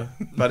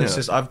 but it's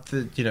just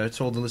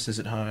to all the listeners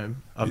at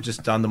home, I've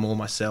just done them all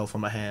myself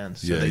on my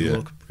hands, so Yeah, they yeah.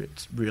 look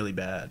it's really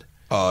bad.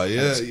 Oh,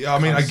 yeah. I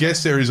mean, I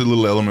guess there is a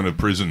little element of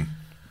prison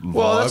vibe.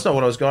 Well, that's not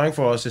what I was going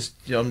for. I was just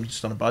I'm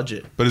just on a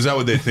budget. But is that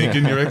what they're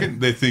thinking, you reckon?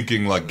 They're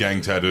thinking like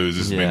gang tattoos,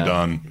 this has been Yeah.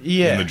 done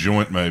Yeah. in the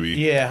joint maybe.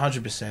 Yeah,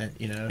 100%.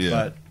 Yeah.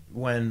 But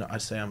when I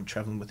say I'm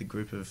traveling with a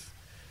group of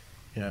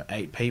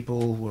 8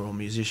 people, we're all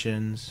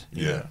musicians.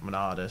 You know, I'm an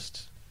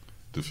artist.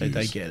 Diffuse.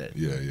 They get it.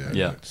 Yeah.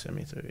 Yeah. Send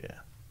me through.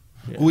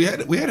 Yeah.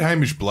 Well, we had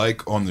Hamish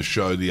Blake on the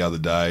show the other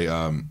day,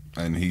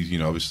 and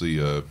he's obviously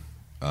in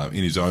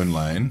his own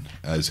lane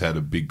has had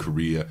a big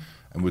career,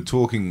 and we're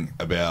talking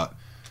about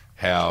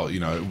how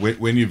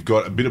when you've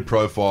got a bit of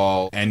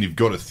profile and you've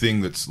got a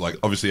thing that's like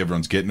obviously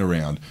everyone's getting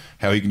around,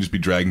 how he can just be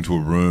dragged into a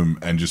room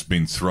and just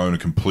been thrown a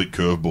complete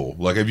curveball.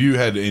 Like, have you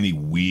had any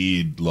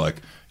weird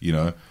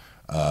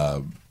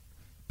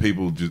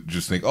people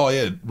just think, oh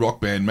yeah, rock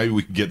band, maybe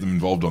we can get them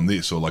involved on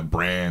this, or like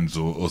brands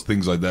or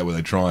things like that where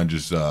they try and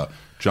just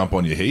jump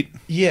on your heat?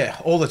 Yeah,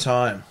 all the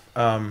time.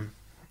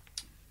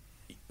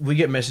 We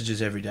get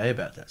messages every day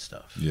about that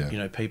stuff.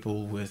 Yeah.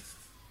 People with,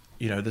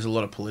 there's a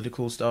lot of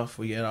political stuff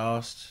we get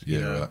asked.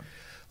 Yeah, right.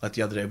 Like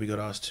the other day we got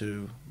asked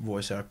to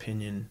voice our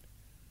opinion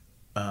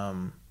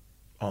on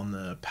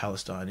the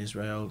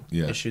Palestine-Israel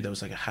issue. There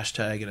was like a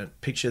hashtag and a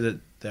picture that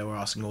they were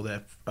asking all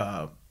their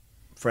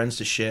friends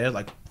to share,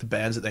 like the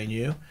bands that they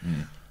knew.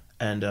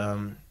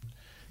 And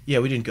we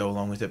didn't go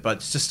along with it, but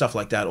it's just stuff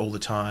like that all the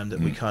time that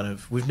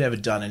we've never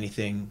done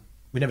anything.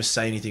 We never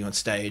say anything on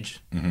stage.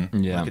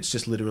 Yeah. Like, it's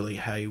just literally,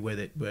 hey,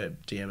 we're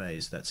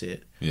DMAs, that's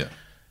it. Yeah.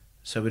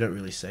 So we don't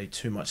really say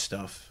too much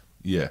stuff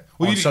Yeah.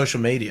 on social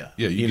media.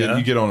 Yeah, you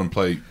get on and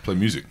play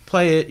music.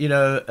 Play it,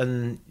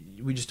 and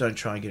we just don't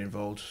try and get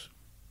involved,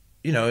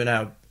 in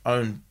our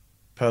own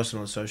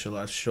personal and social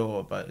lives,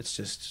 sure, but it's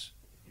just,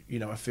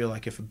 I feel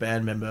like if a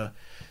band member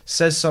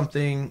says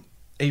something,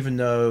 even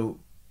though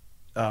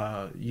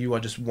you are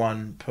just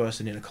one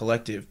person in a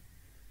collective,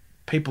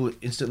 people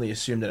instantly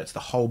assume that it's the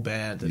whole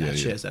band that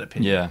shares that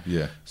opinion. Yeah.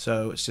 Yeah.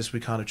 So it's just we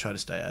kind of try to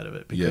stay out of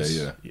it because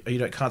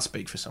you can't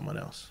speak for someone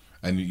else.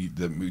 And you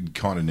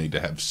kind of need to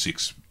have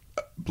 6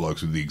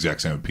 blokes with the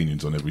exact same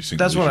opinions on every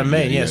single That's what I issue.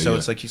 mean. Yeah. So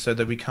it's like you said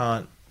that we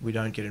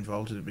don't get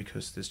involved with it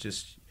because there's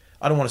just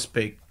I don't want to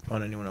speak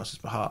on anyone else's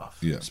behalf.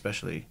 Yeah.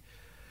 Especially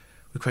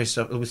with crazy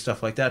stuff with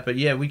stuff like that. But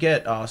yeah, we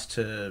get asked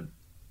to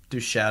do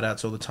shout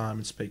outs all the time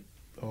and speak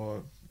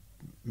or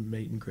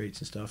meet and greets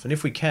and stuff. And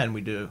if we can,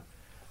 we do.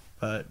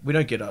 But we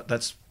don't get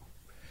that's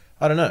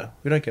I don't know.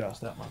 We don't get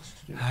asked that much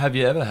to do. Have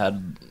you ever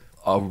had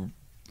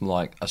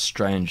a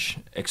strange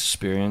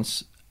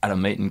experience at a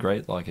meet and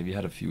greet? Like, have you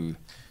had a few?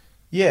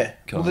 Yeah.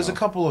 Well, there's a on.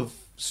 couple of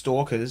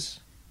stalkers.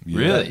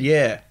 Really?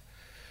 Yeah.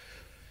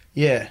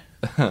 Yeah.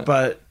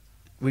 But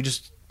we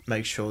just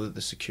make sure that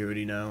the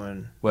security know.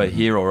 And Where,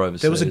 here or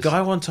overseas? there was a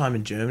guy one time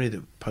in Germany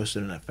that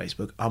posted on our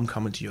Facebook, "I'm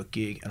coming to your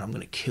gig and I'm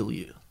going to kill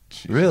you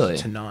Really?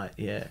 tonight."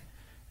 Yeah.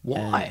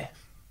 Why?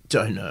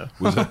 Don't know.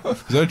 Was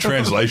that a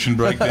translation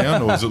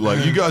breakdown, or was it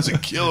like, you guys are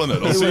killing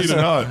it, I'll see you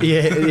tonight?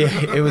 Yeah.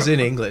 It was in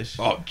English.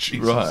 Oh,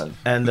 Jesus. Right.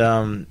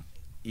 And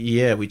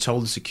we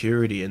told the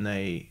security, and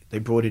they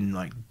brought in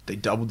they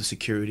doubled the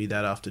security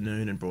that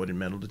afternoon and brought in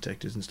metal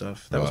detectors and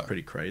stuff. That was Right.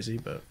 pretty crazy.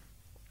 But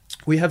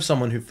we have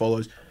someone who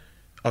follows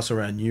us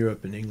around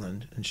Europe and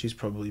England, and she's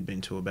probably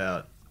been to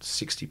about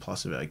 60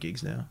 plus of our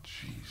gigs now.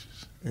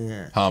 Jesus.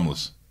 Yeah.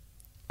 Harmless.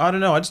 I don't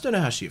know. I just don't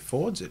know how she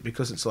affords it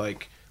because it's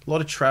like a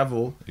lot of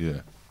travel,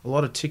 Yeah. a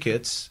lot of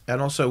tickets,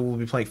 and also we'll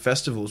be playing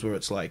festivals where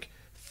it's like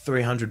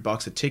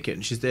 $300 a ticket,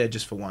 and she's there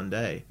just for one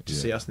day to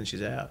see us, and then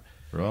she's out.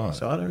 Right.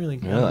 So I don't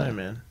know,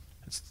 man.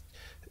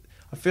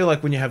 I feel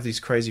like when you have these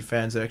crazy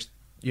fans, that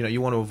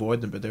you want to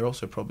avoid them, but they're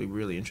also probably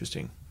really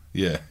interesting.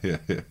 Yeah.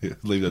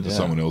 Leave that to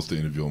someone else to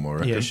interview them, I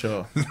reckon. Yeah,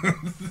 sure.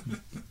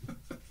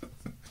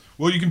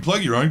 Well, you can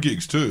plug your own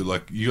gigs too.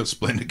 Like, you got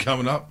Splendid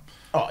coming up.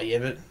 Oh yeah,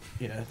 but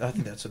I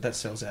think that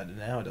sells out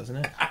an hour, doesn't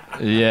it?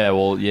 Yeah,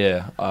 well,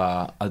 yeah.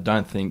 I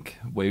don't think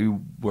we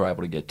were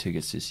able to get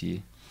tickets this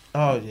year.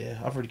 Oh yeah,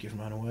 I've already given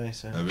mine away.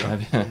 So Have you?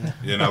 Have you?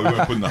 Yeah, no, we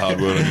weren't putting the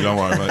hard word on you. Don't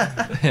worry, mate.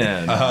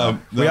 Yeah.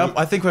 No,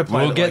 I think we're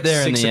playing We'll get at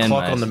there in 6 the end,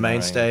 o'clock on the Mason, main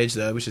right? stage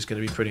though, which is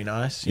going to be pretty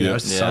nice. Yeah.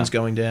 As the Yeah. sun's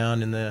going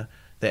down in the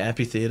the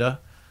amphitheater.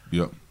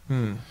 Yep.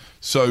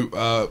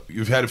 So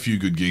you've had a few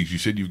good gigs. You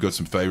said you've got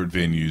some favourite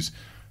venues.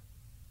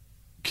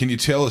 Can you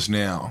tell us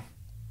now,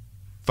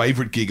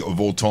 favourite gig of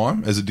all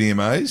time as a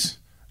DMAs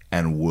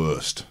and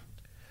worst?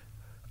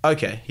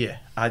 Okay, yeah.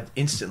 I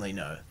instantly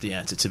know the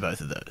answer to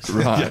both of those.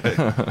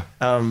 Right.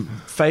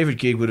 Favorite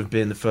gig would have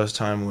been the first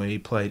time we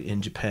played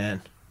in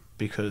Japan,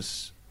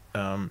 because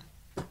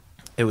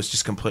it was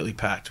just completely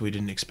packed. We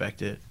didn't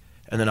expect it.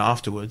 And then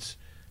afterwards,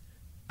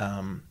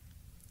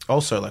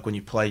 also, like when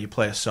you play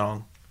a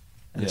song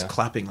and it's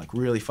clapping, like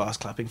really fast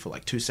clapping for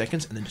like 2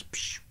 seconds, and then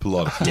just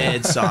Polite applause.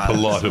 dead silence.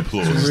 Polite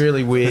applause. It's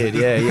really weird.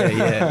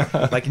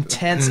 Yeah. Like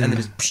intense, and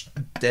then just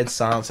dead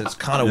silence. It's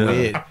kind of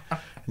weird.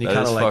 And you That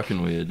kind is of like,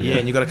 fucking weird. Yeah,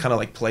 and you got to kind of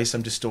like play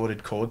some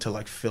distorted chord to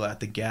like fill out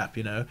the gap,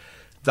 you know.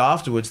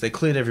 Afterwards, they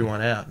cleared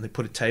everyone out and they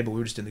put a table. We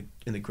were just in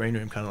the green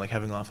room, kind of like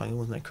having a laugh, like,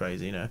 wasn't that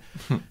crazy, you know?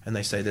 And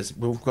they say,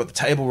 we've got the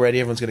table ready.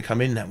 Everyone's going to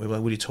come in now. We were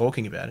like, what are you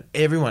talking about? And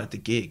everyone at the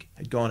gig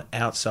had gone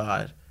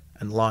outside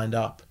and lined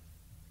up,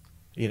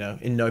 you know,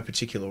 in no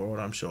particular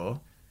order, I'm sure,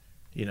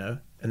 you know,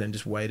 and then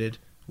just waited.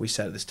 We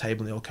sat at this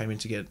table and they all came in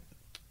to get,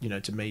 you know,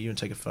 to meet you and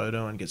take a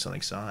photo and get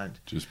something signed.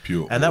 Just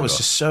pure And that order. was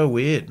just so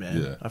weird,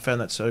 man. Yeah. I found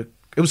that so...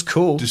 It was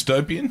cool.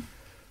 Dystopian?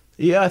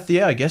 Yeah,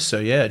 I guess so.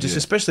 Yeah, just Yeah.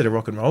 especially at a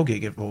rock and roll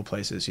gig of all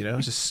places. You know,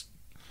 it's just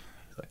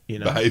you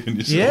know, Behaving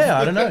yourself. Yeah,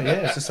 I don't know.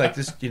 Yeah, it's just like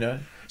this. You know,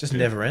 just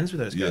never ends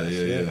with those guys.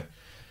 Yeah.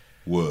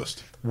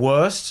 Worst.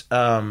 Worst.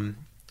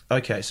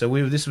 Okay, so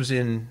this was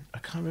in, I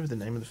can't remember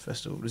the name of the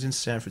festival. It was in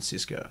San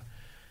Francisco,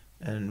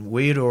 and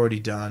we had already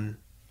done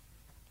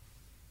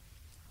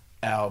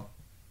our,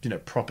 you know,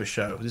 proper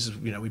show. This is,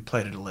 you know, we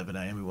played at 11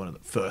 a.m. We wanted the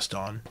first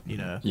on. You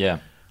know. Yeah.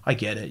 I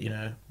get it. You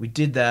know, we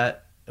did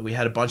that. We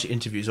had a bunch of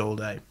interviews all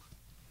day.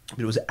 But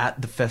it was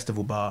at the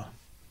festival bar.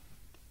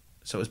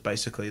 So it was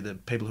basically the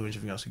people who were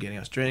interviewing us were getting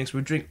us drinks. We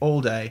would drink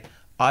all day.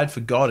 I'd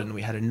forgotten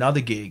we had another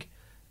gig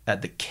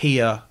at the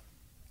Kia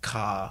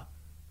car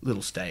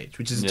little stage,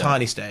 which is a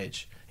tiny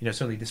stage. You know,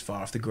 it's only this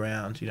far off the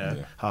ground, you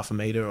know, half a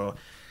metre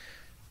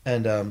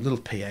and little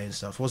PA and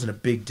stuff. It wasn't a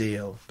big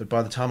deal. But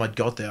by the time I'd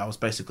got there, I was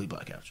basically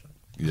blackout shot.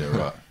 Yeah,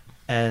 right.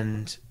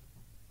 And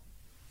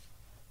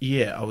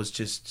yeah,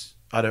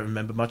 I don't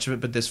remember much of it,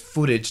 but there's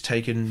footage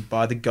taken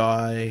by the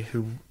guy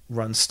who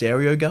runs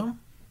Stereo Gum,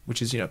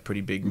 which is, you know, a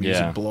pretty big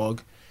music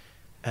blog.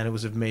 And it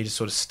was of me just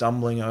sort of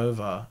stumbling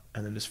over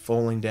and then just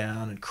falling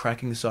down and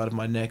cracking the side of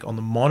my neck on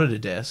the monitor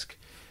desk.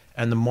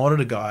 And the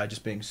monitor guy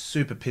just being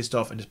super pissed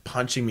off and just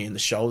punching me in the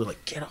shoulder,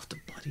 like, get off the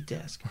bloody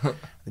desk.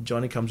 And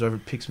Johnny comes over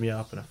and picks me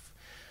up and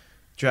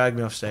dragged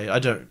me off stage.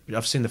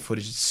 I've seen the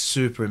footage. It's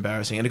super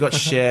embarrassing. And it got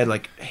shared,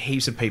 like,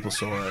 heaps of people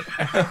saw it.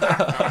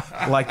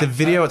 Like, the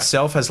video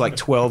itself has, like,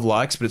 12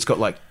 likes, but it's got,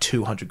 like,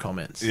 200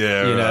 comments.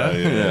 Yeah, you know? right.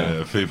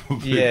 Yeah. People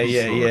Yeah.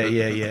 saw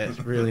it. It's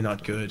really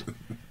not good.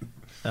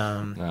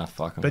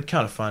 Fuck 'em. But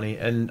kind of funny.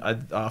 And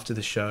after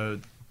the show,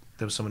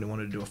 there was someone who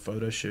wanted to do a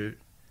photo shoot.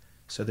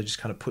 So they just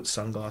kind of put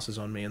sunglasses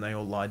on me and they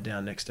all lied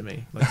down next to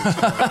me. Like,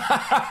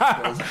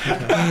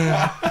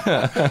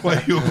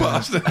 Wait, you were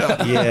passed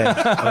out. yeah.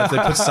 Like, they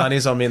put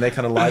sunnies on me and they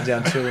kind of lied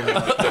down too. And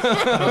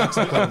it's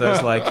like one of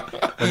those, like,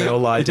 when they all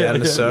lie down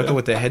in a circle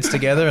with their heads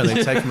together and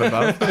they take them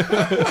above.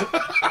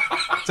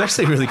 It's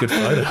actually a really good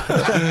photo.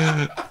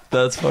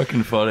 That's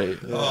fucking funny.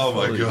 Oh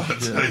my God.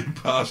 So you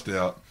passed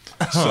out.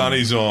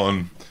 Sunny's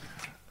on.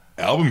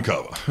 Album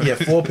cover. Yeah,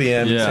 4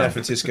 p.m. in Yeah. San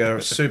Francisco.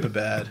 Super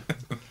bad.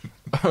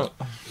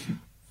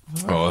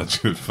 Oh, that's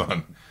good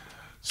fun.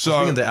 So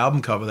Speaking of the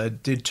album cover, they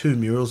did 2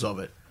 murals of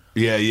it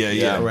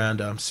yeah.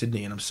 around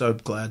Sydney, and I'm so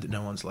glad that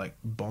no one's like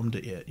bombed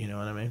it yet. You know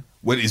what I mean?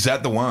 Wait, is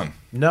that the one?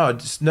 No,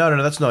 that's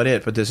not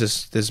it. But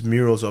there's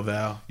murals of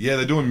our. Yeah,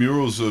 they're doing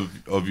murals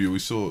of you. We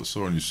saw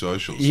on your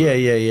socials. So.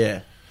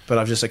 Yeah. But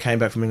I came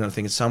back from England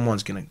thinking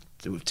someone's gonna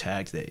have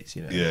tagged these.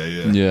 You know?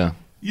 Yeah. Yeah.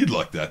 You'd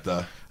like that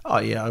though. Oh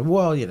yeah.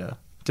 Well, you know,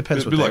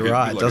 depends It'd what be they like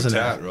write, a doesn't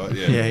tat, it? right?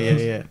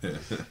 Yeah.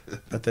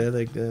 But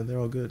they're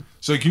all good.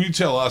 So can you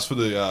tell us for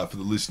the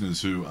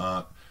listeners who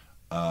aren't,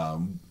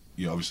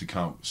 you obviously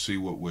can't see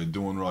what we're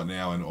doing right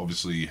now, and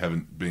obviously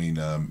haven't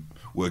been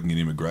working in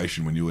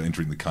immigration when you were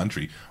entering the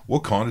country,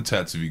 what kind of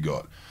tats have you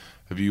got?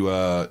 Have you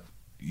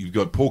you've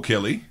got Paul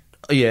Kelly?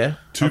 Yeah.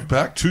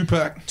 Tupac.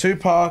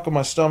 Tupac on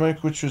my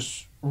stomach, which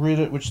was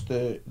written,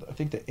 I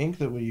think the ink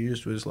that we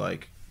used was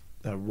like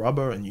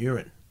rubber and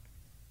urine.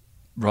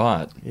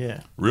 Right.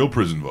 Yeah. Real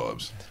prison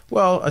vibes.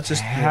 Well, it's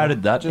just How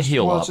did that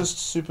heal well, up? it's just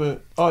super.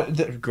 Oh,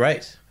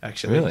 great,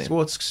 actually. Really?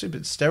 Well, it's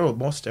super sterile,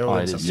 more sterile Oh,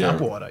 than it some is, tap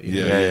yeah. water.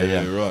 You know?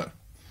 Yeah, right.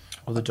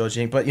 All the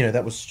dodgy ink, but you know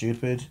that was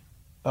stupid.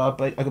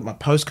 But I got my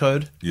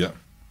postcode, Yeah.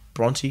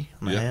 Bronte,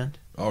 on my Yeah. hand.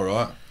 All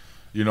right.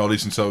 You're an old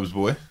Eastern Suburbs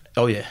boy,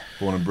 Oh yeah,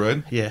 born and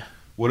bred. yeah.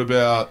 What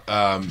about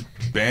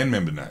band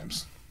member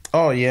names?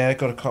 Oh yeah, I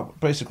got a couple.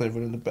 Basically, I've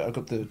written I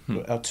got Hmm.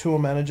 our tour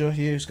manager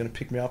here who's going to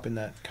pick me up in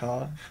that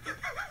car.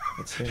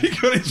 That's him. He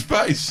got his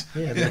face.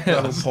 Yeah,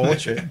 that little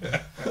portrait.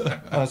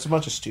 It's a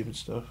bunch of stupid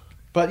stuff.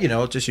 But, you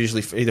know, just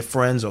usually either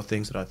friends or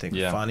things that I think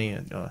are funny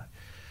and,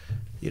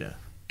 you know,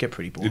 get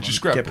pretty bored. Did you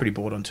scrap get them? pretty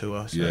bored on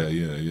tour. So.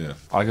 Yeah.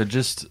 I could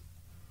just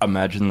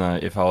imagine though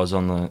if I was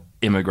on the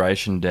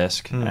immigration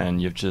desk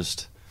and you've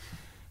just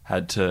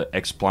had to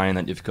explain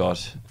that you've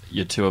got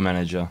your tour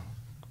manager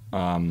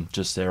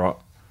just there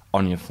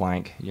on your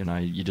flank, you know,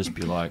 you just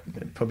be like,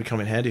 It'd probably come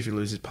in handy if you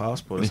lose his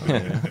passport or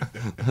something.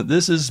 Yeah.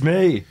 this is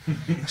me.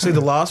 See, the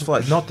last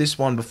flight, not this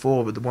one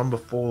before, but the one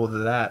before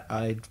that,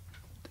 I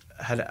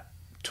had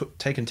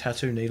taken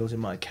tattoo needles in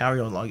my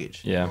carry-on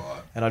luggage. Yeah.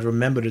 And I'd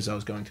remembered as I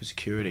was going through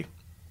security.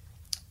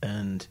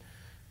 And,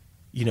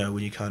 you know,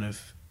 when you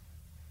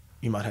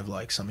might have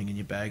like something in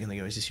your bag and they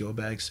go, is this your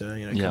bag, sir?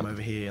 You know, come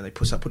over here. And they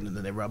putting in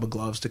their rubber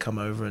gloves to come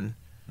over and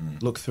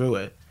look through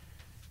it.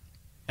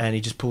 And he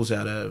just pulls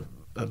out a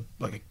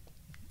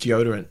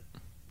deodorant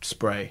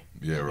spray.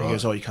 Yeah, right. And he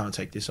goes, oh, you can't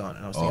take this on.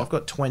 And I was thinking, I've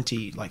got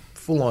 20 like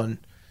full-on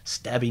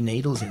stabby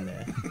needles in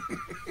there.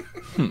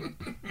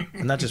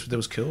 And that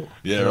was cool.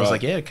 Yeah, and I was right.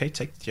 like, yeah, okay,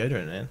 take the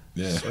deodorant, man.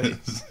 Yeah. Sweet.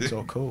 It's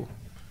all cool.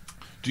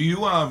 Do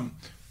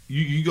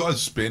you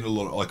guys spend a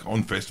lot like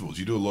on festivals?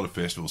 You do a lot of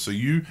festivals, so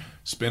you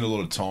spend a lot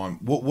of time.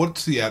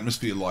 What's the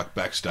atmosphere like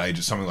backstage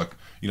at something like,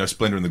 you know,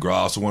 Splendor in the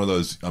Grass or one of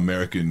those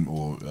American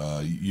or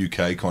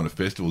UK kind of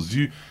festivals?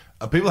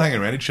 Are people hanging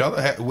around each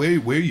other? Where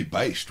are you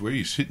based? Where are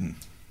you sitting?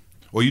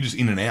 Or are you just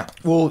in and out?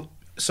 Well,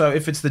 so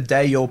if it's the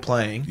day you're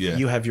playing, Yeah.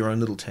 you have your own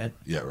little tent.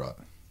 Yeah, right.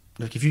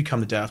 Like if you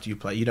come the day after you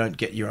play, you don't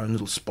get your own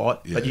little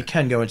spot, but you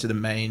can go into the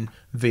main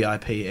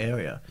VIP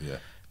area. Yeah.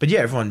 But yeah,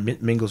 everyone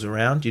mingles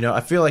around. You know, I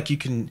feel like you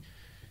can.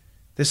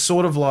 There's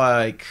sort of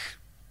like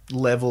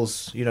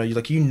levels. You know,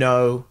 you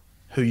know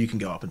who you can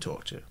go up and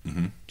talk to.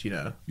 Mm-hmm. Do you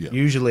know? Yeah.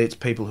 Usually, it's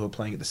people who are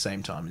playing at the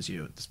same time as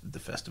you at the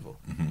festival.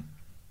 Mm-hmm.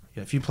 You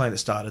know, if you're playing at the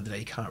start of the day,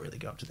 you can't really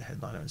go up to the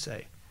headliner and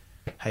say,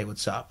 "Hey,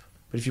 what's up?"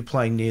 But if you're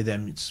playing near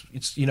them,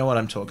 it's you know what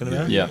I'm talking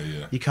about. Yeah.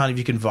 You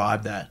can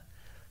vibe that.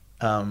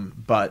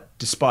 But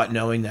despite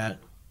knowing that,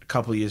 a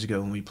couple of years ago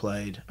when we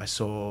played, I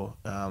saw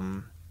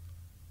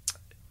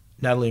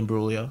Natalie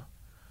Imbruglia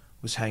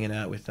was hanging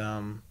out with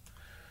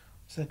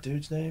what's that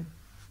dude's name?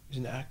 He's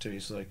an actor.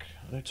 He's like,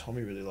 I know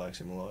Tommy really likes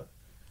him a lot.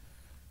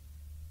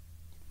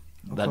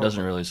 That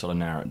doesn't really sort of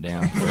narrow it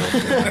down.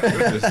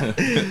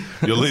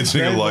 Your lead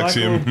singer Ben likes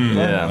him.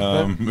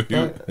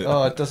 Michael.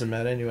 Yeah. It doesn't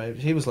matter anyway.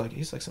 He's like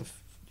some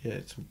he's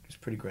a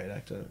pretty great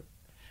actor.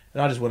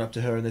 And I just went up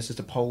to her and there's just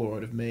a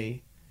Polaroid of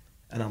me,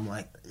 and I'm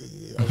like,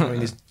 I was wearing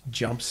this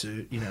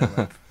jumpsuit, you know,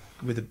 like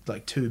with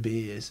like 2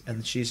 beers,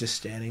 and she's just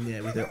standing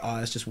there with her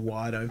eyes just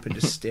wide open,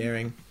 just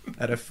staring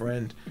at her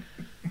friend.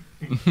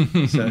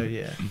 So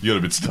yeah, You got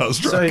a bit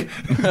starstruck.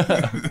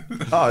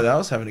 So, I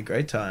was having a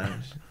great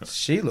time.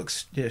 She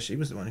was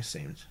the one who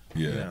seemed,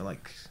 you know,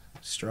 like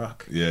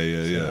struck. Yeah.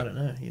 So, I don't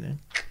know, you know.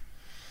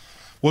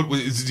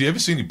 Did you ever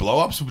see any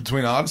blow-ups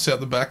between artists out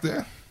the back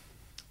there?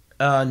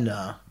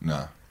 No,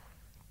 No.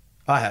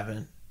 I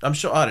haven't. I'm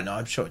sure. I don't know.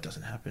 I'm sure it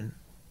doesn't happen.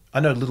 I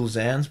know Little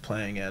Xan's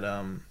playing at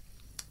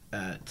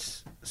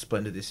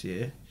Splendor this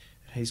year.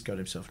 He's got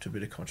himself to a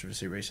bit of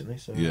controversy recently,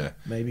 so Yeah.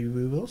 maybe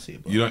we will see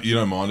it. You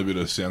don't mind a bit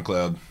of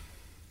SoundCloud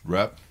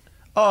rap?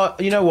 Oh,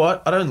 you know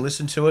what? I don't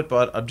listen to it,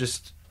 but I'm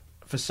just,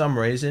 for some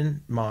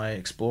reason, my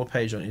Explore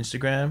page on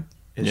Instagram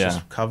is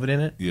just covered in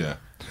it. Yeah.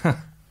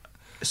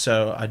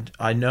 So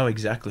I know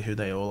exactly who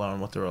they all are and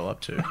what they're all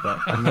up to, but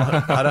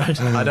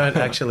I don't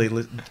actually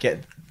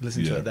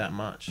listen to it that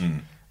much.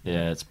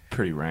 Yeah, it's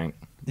pretty rank.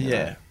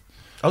 Yeah.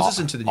 I was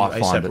listening to the new I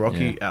find A$AP it,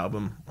 Rocky yeah.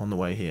 album on the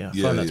way here. I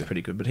Yeah, find that's yeah.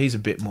 pretty good, but he's a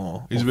bit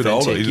more He's a bit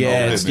older. authentic. He's an old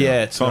head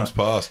now. it's Time's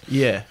not- passed.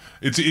 Yeah.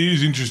 It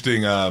is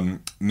interesting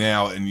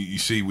now, and you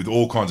see with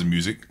all kinds of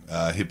music,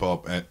 hip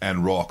hop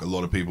and rock, a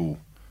lot of people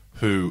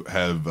who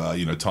have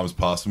times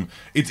passed them.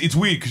 It's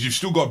weird because you've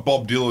still got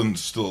Bob Dylan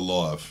still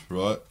alive,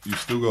 right? You've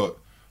still got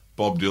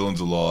Bob Dylan's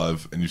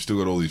alive, and you've still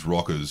got all these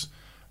rockers.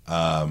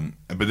 But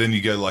then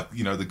you go like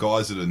the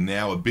guys that are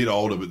now a bit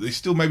older, but they're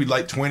still maybe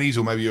late 20s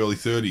or maybe early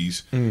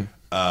 30s.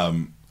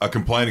 Are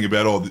complaining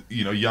about all the,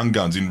 young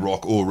guns in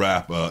rock or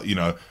rap.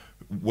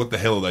 What the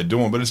hell are they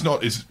doing? But it's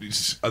not. It's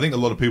I think a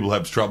lot of people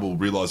have trouble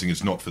realizing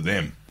it's not for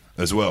them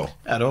as well.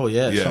 At all,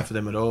 yeah. It's Yeah. not for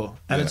them at all.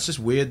 And Yeah. it's just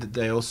weird that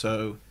they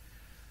also...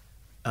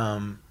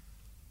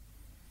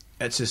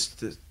 it's just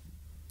that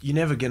you're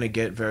never going to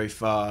get very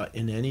far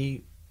in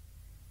any,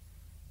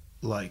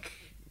 like,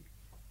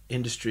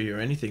 industry or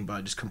anything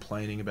by just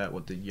complaining about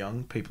what the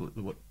young people,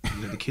 what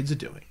the kids are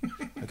doing.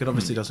 Like, it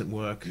obviously doesn't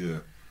work Yeah,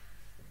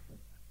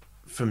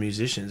 for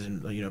musicians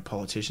and,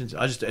 politicians.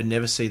 I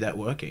never see that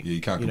working. Yeah,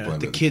 you can't complain The about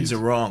the kids kids. are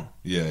wrong.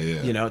 yeah.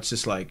 It's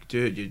just like,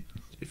 dude,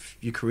 if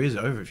your career's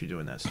over if you're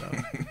doing that stuff.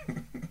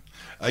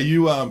 Are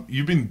you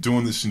you've been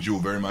doing this since you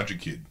were very much a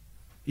kid?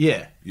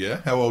 Yeah.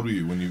 Yeah. How old were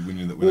you when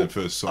that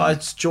first song? I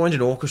joined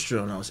an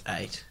orchestra when I was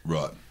 8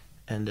 Right.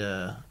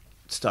 and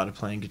started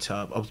playing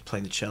guitar. I was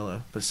playing the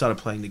cello, but started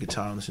playing the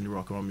guitar and listening to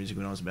rock and roll music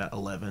when I was about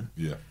 11.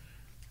 Yeah.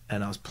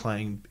 And I was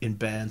playing in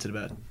bands at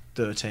about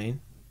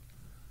 13,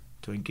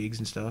 doing gigs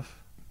and stuff.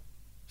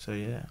 So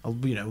yeah,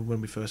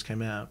 when we first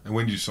came out. And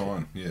when did you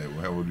sign? Yeah.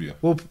 Well, how old were you?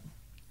 Well,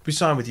 we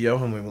signed with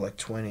Johan when we were like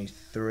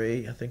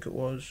 23, I think it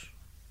was.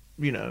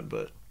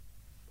 But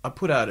I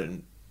put out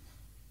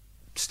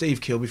Steve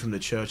Kilby from the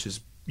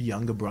church's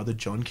younger brother,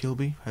 John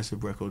Kilby, has a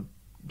record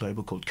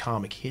label called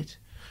Karmic Hit.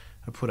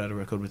 I put out a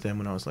record with them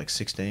when I was like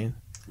 16.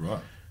 Right.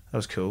 That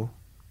was cool.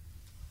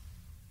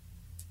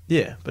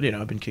 Yeah, but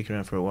I've been kicking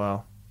around for a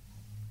while.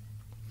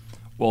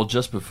 Well,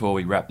 just before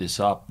we wrap this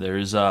up,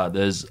 there's a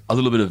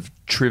little bit of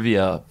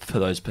trivia for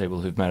those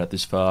people who've made it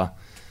this far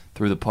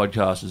through the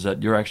podcast. Is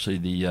that you're actually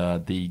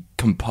the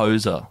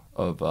composer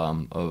of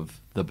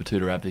the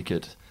Batuta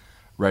Advocate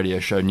radio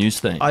show news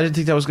theme. I didn't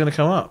think that was going to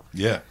come up.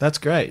 Yeah. That's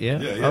great. Yeah.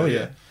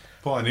 Yeah.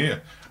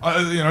 Pioneer.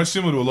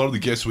 Similar to a lot of the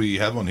guests we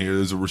have on here,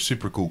 there's a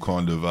reciprocal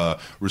kind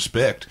of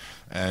respect.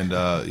 And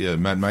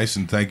Matt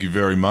Mason, thank you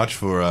very much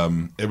for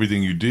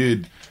everything you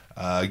did,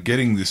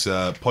 getting this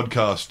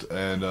podcast,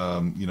 and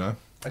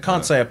I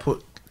can't say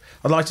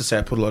I'd like to say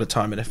I put a lot of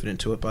time and effort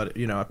into it, but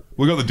we got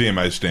the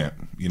DMA stamp.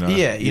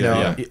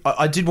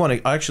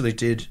 I actually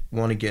did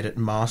want to get it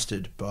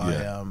mastered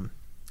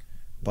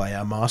by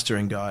our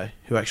mastering guy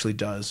who actually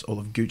does all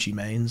of Gucci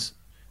Mane's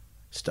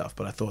stuff,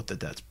 but I thought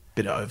that's a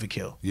bit of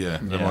overkill. Yeah,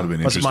 that might have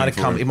been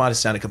interesting. It might have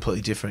sounded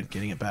completely different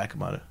getting it back. It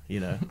might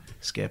have,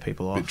 scare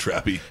people off. Bit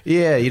trappy.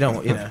 Yeah,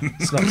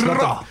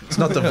 it's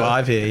not the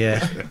vibe here,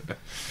 yeah.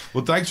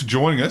 Well, thanks for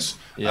joining us.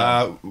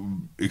 Yeah.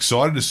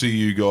 Excited to see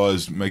you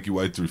guys make your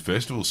way through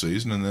festival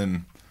season, and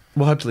then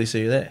we'll hopefully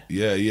see you there.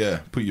 Yeah.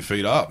 Put your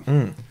feet up.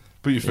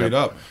 Put your feet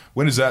up.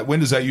 When does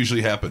that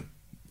usually happen?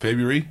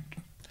 February?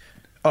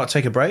 Oh,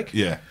 take a break?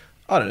 Yeah.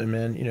 I don't know,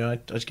 man. I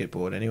just get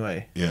bored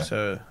anyway. Yeah.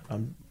 So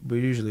we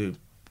usually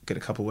get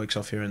a couple of weeks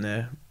off here and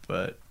there,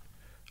 but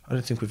I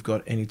don't think we've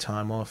got any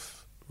time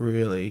off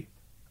really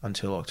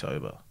until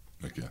October.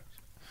 Okay.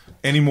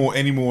 Any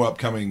more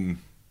upcoming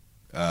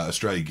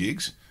Australia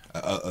gigs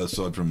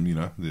aside from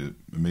the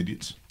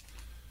immediates?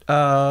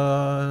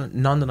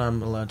 None that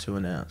I'm allowed to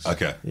announce.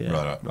 Okay.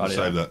 Yeah. We'll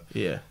save that.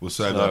 Yeah. We'll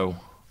save that.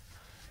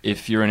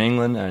 If you're in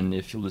England and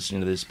if you're listening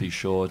to this, be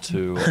sure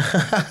to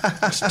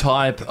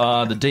type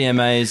the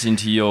DMAs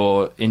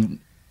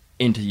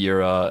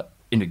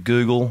into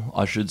Google,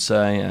 I should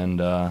say,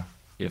 and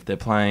if they're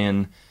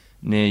playing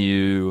near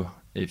you,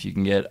 if you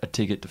can get a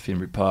ticket to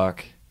Finsbury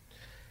Park,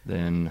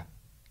 then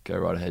go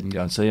right ahead and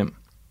go and see them.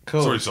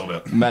 Cool. It's already sold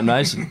out. Matt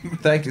Mason.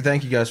 Thank you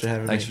guys for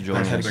having me. Thanks for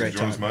joining us. Had a great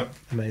Thanks for time. joining us,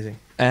 mate. Amazing.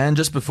 And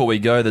just before we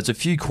go, there's a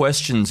few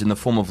questions in the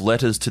form of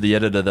letters to the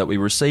editor that we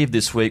received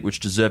this week which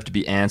deserve to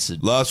be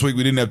answered. Last week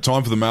we didn't have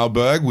time for the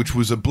mailbag, which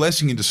was a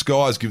blessing in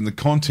disguise given the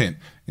content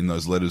in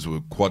those letters were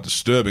quite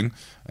disturbing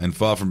and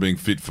far from being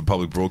fit for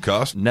public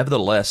broadcast.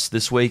 Nevertheless,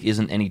 this week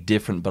isn't any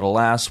different, but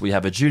alas, we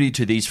have a duty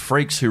to these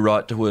freaks who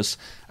write to us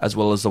as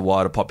well as the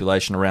wider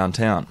population around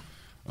town.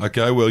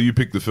 Okay, well, you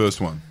pick the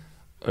first one.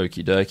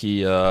 Okie dokie,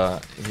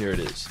 here it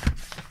is.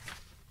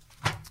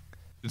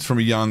 It's from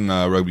a young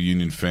rugby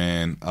union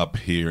fan up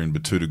here in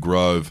Batuta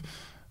Grove.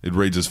 It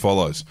reads as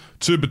follows.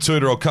 To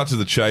Batuta, I'll cut to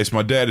the chase.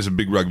 My dad is a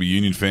big rugby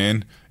union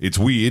fan. It's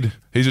weird.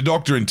 He's a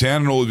doctor in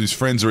town and all of his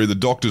friends are either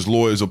doctors,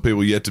 lawyers or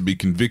people yet to be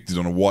convicted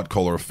on a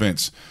white-collar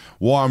offence.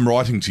 Why I'm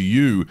writing to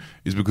you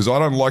is because I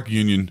don't like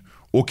union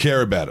or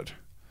care about it.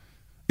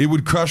 It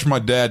would crush my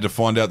dad to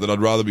find out that I'd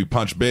rather be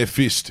punched bare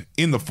fist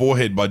in the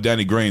forehead by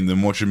Danny Green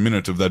than watch a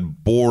minute of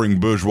that boring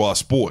bourgeois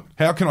sport.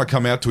 How can I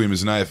come out to him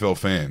as an AFL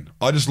fan?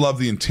 I just love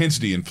the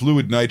intensity and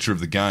fluid nature of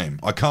the game.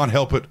 I can't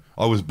help it.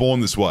 I was born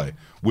this way.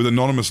 With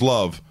anonymous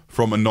love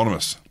from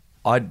Anonymous.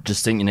 I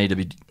just think you need to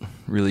be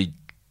really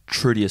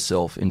true to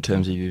yourself in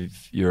terms of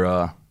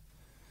your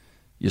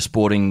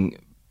sporting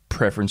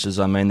preferences.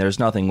 I mean, there's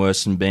nothing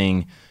worse than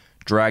being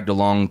dragged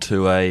along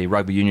to a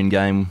rugby union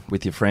game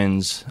with your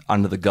friends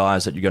under the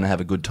guise that you're going to have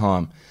a good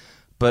time.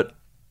 But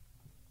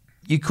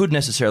you could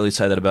necessarily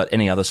say that about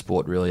any other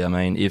sport, really. I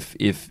mean, if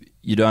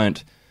you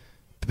don't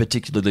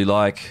particularly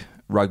like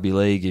rugby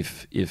league,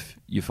 if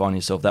you find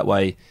yourself that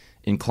way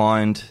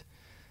inclined,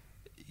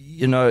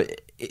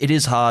 it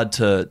is hard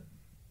to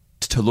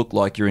look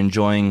like you're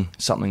enjoying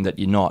something that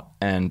you're not.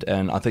 And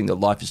I think that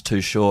life is too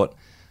short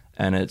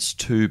and it's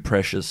too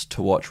precious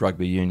to watch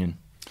rugby union.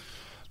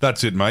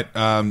 That's it, mate.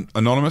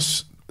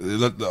 Anonymous,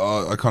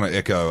 I kind of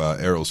echo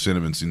Errol's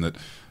sentiments in that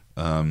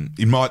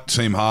it might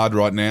seem hard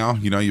right now.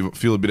 You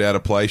feel a bit out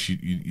of place.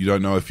 You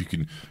don't know if you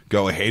can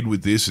go ahead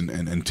with this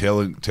and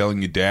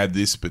telling your dad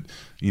this. But,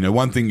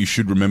 one thing you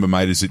should remember,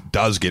 mate, is it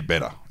does get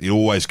better. It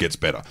always gets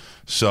better.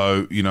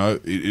 So,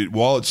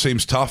 while it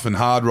seems tough and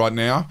hard right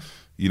now,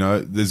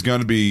 there's going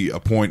to be a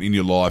point in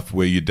your life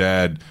where your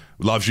dad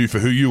loves you for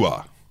who you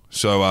are.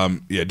 So,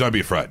 don't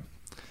be afraid.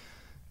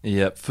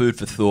 Yeah, food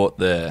for thought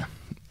there.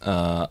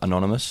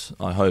 Anonymous.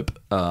 I hope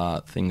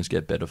things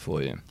get better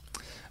for you.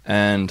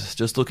 And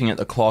just looking at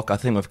the clock, I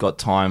think we've got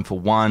time for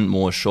one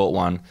more short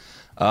one.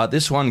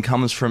 This one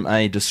comes from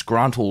a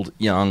disgruntled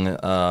young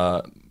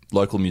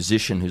local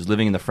musician who's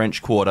living in the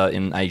French Quarter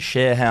in a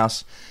share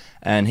house,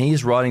 and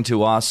he's writing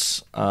to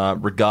us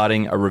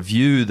regarding a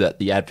review that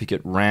the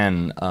Advocate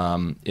ran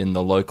in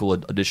the local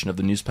edition of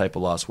the newspaper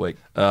last week.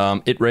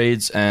 It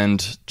reads,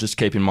 and just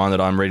keep in mind that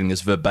I'm reading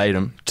this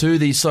verbatim, to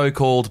the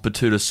so-called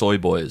Batuta Soy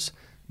Boys.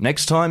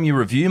 Next time you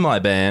review my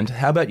band,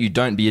 how about you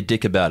don't be a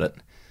dick about it?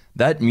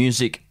 That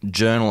music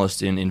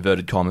journalist, in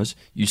inverted commas,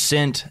 you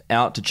sent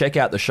out to check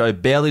out the show,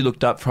 barely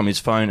looked up from his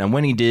phone, and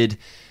when he did,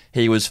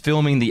 he was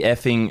filming the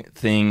effing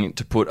thing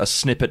to put a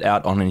snippet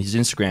out on his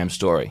Instagram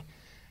story.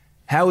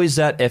 How is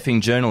that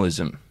effing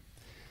journalism?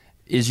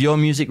 Is your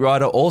music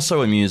writer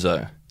also a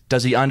muso?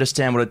 Does he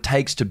understand what it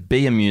takes to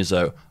be a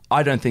muso?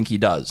 I don't think he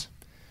does.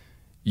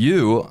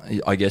 You,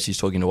 I guess he's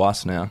talking to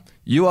us now,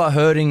 you are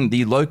hurting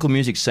the local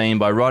music scene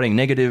by writing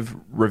negative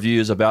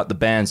reviews about the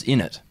bands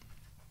in it.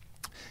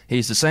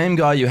 He's the same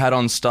guy you had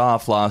on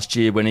staff last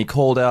year when he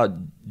called out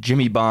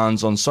Jimmy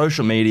Barnes on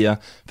social media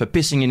for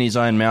pissing in his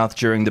own mouth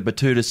during the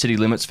Batuta City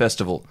Limits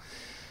Festival.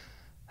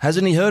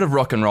 Hasn't he heard of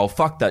rock and roll?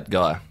 Fuck that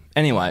guy.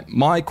 Anyway,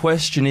 my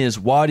question is,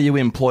 why do you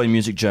employ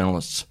music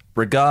journalists?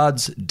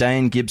 Regards,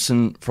 Dane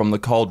Gibson from the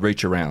Cold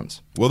Reach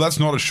Arounds. Well, that's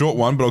not a short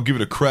one, but I'll give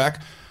it a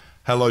crack.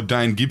 Hello,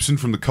 Dane Gibson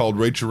from the Cold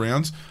Reach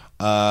Arounds.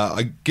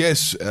 I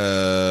guess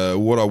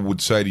what I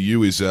would say to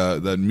you is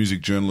that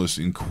music journalist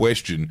in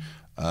question,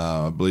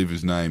 I believe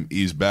his name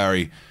is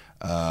Barry,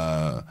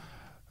 I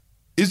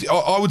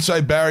would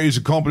say Barry is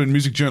a competent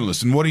music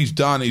journalist, and what he's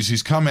done is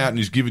he's come out and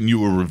he's given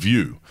you a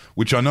review,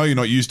 which I know you're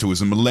not used to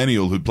as a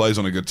millennial who plays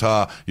on a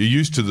guitar. You're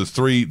used to the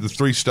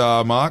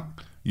three-star mark.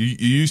 You're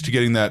used to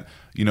getting that,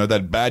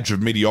 that badge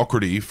of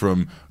mediocrity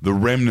from the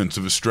remnants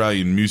of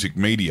Australian music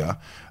media.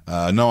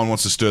 No one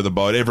wants to stir the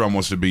boat. Everyone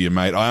wants to be your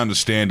mate. I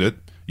understand it.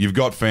 You've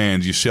got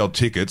fans. You sell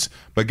tickets.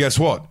 But guess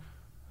what?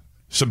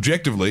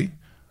 Subjectively,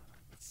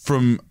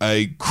 from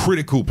a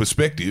critical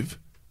perspective,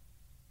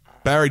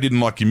 Barry didn't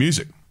like your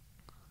music.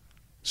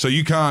 So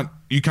you can't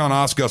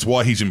ask us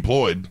why he's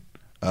employed.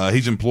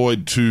 He's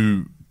employed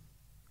to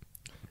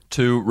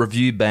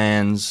review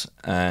bands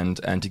and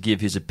to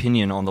give his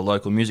opinion on the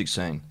local music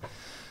scene.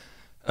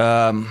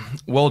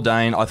 Well,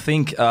 Dane, I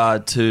think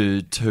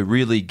to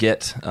really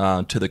get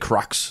to the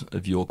crux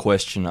of your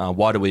question,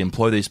 why do we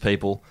employ these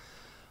people?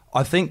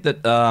 I think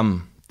that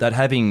that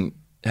having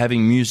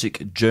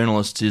music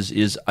journalists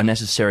is a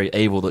necessary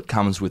evil that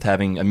comes with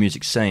having a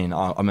music scene.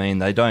 I mean,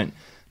 they don't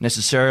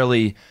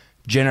necessarily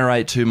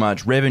generate too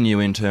much revenue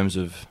in terms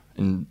of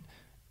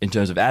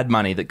ad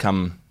money that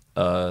come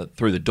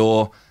through the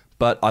door.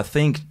 But I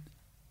think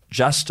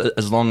just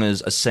as long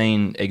as a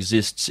scene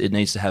exists, it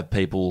needs to have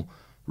people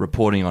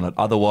reporting on it.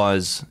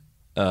 Otherwise,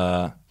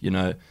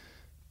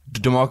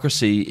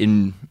 democracy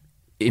in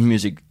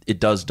music, it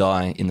does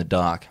die in the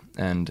dark.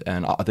 And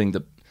I think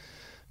that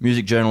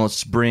music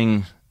journalists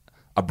bring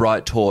a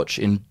bright torch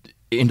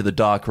into the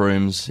dark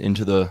rooms,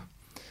 into the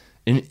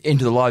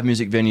live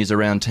music venues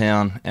around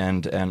town.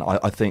 And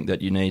I think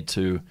that you need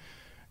to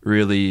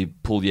really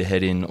pull your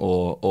head in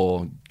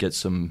or get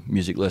some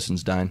music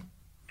lessons, Dane.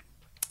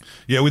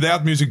 Yeah,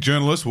 without music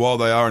journalists, while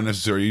they are a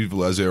necessary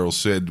evil, as Errol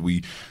said,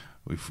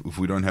 if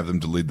we don't have them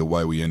to lead the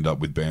way, we end up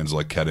with bands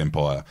like Cat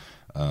Empire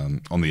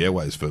on the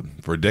airways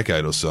for a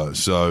decade or so.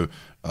 So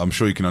I'm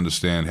sure you can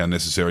understand how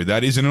necessary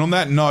that is. And on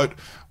that note,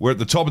 we're at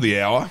the top of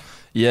the hour.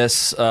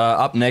 Yes,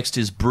 up next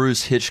is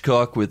Bruce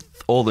Hitchcock with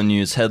all the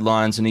news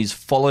headlines, and he's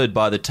followed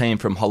by the team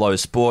from Hello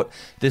Sport.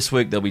 This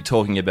week they'll be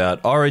talking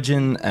about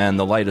Origin and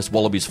the latest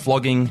Wallabies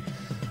flogging,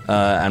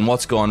 and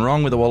what's gone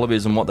wrong with the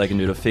Wallabies and what they can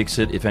do to fix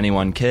it, if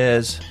anyone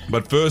cares.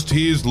 But first,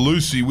 here's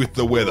Lucy with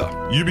the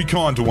weather. You be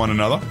kind to one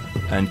another.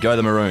 And go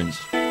the Maroons.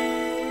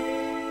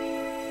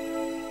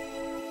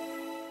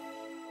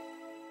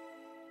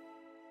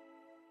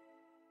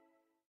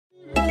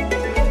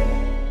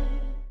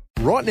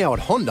 Right now at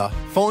Honda,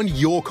 find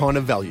your kind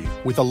of value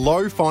with a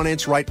low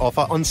finance rate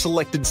offer on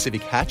selected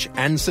Civic hatch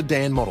and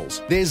sedan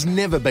models. There's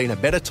never been a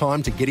better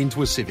time to get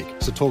into a Civic,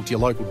 so talk to your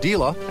local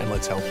dealer and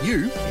let's help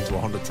you into a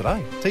Honda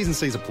today. T's and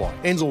C's apply.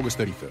 Ends August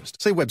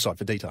 31st. See website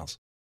for details.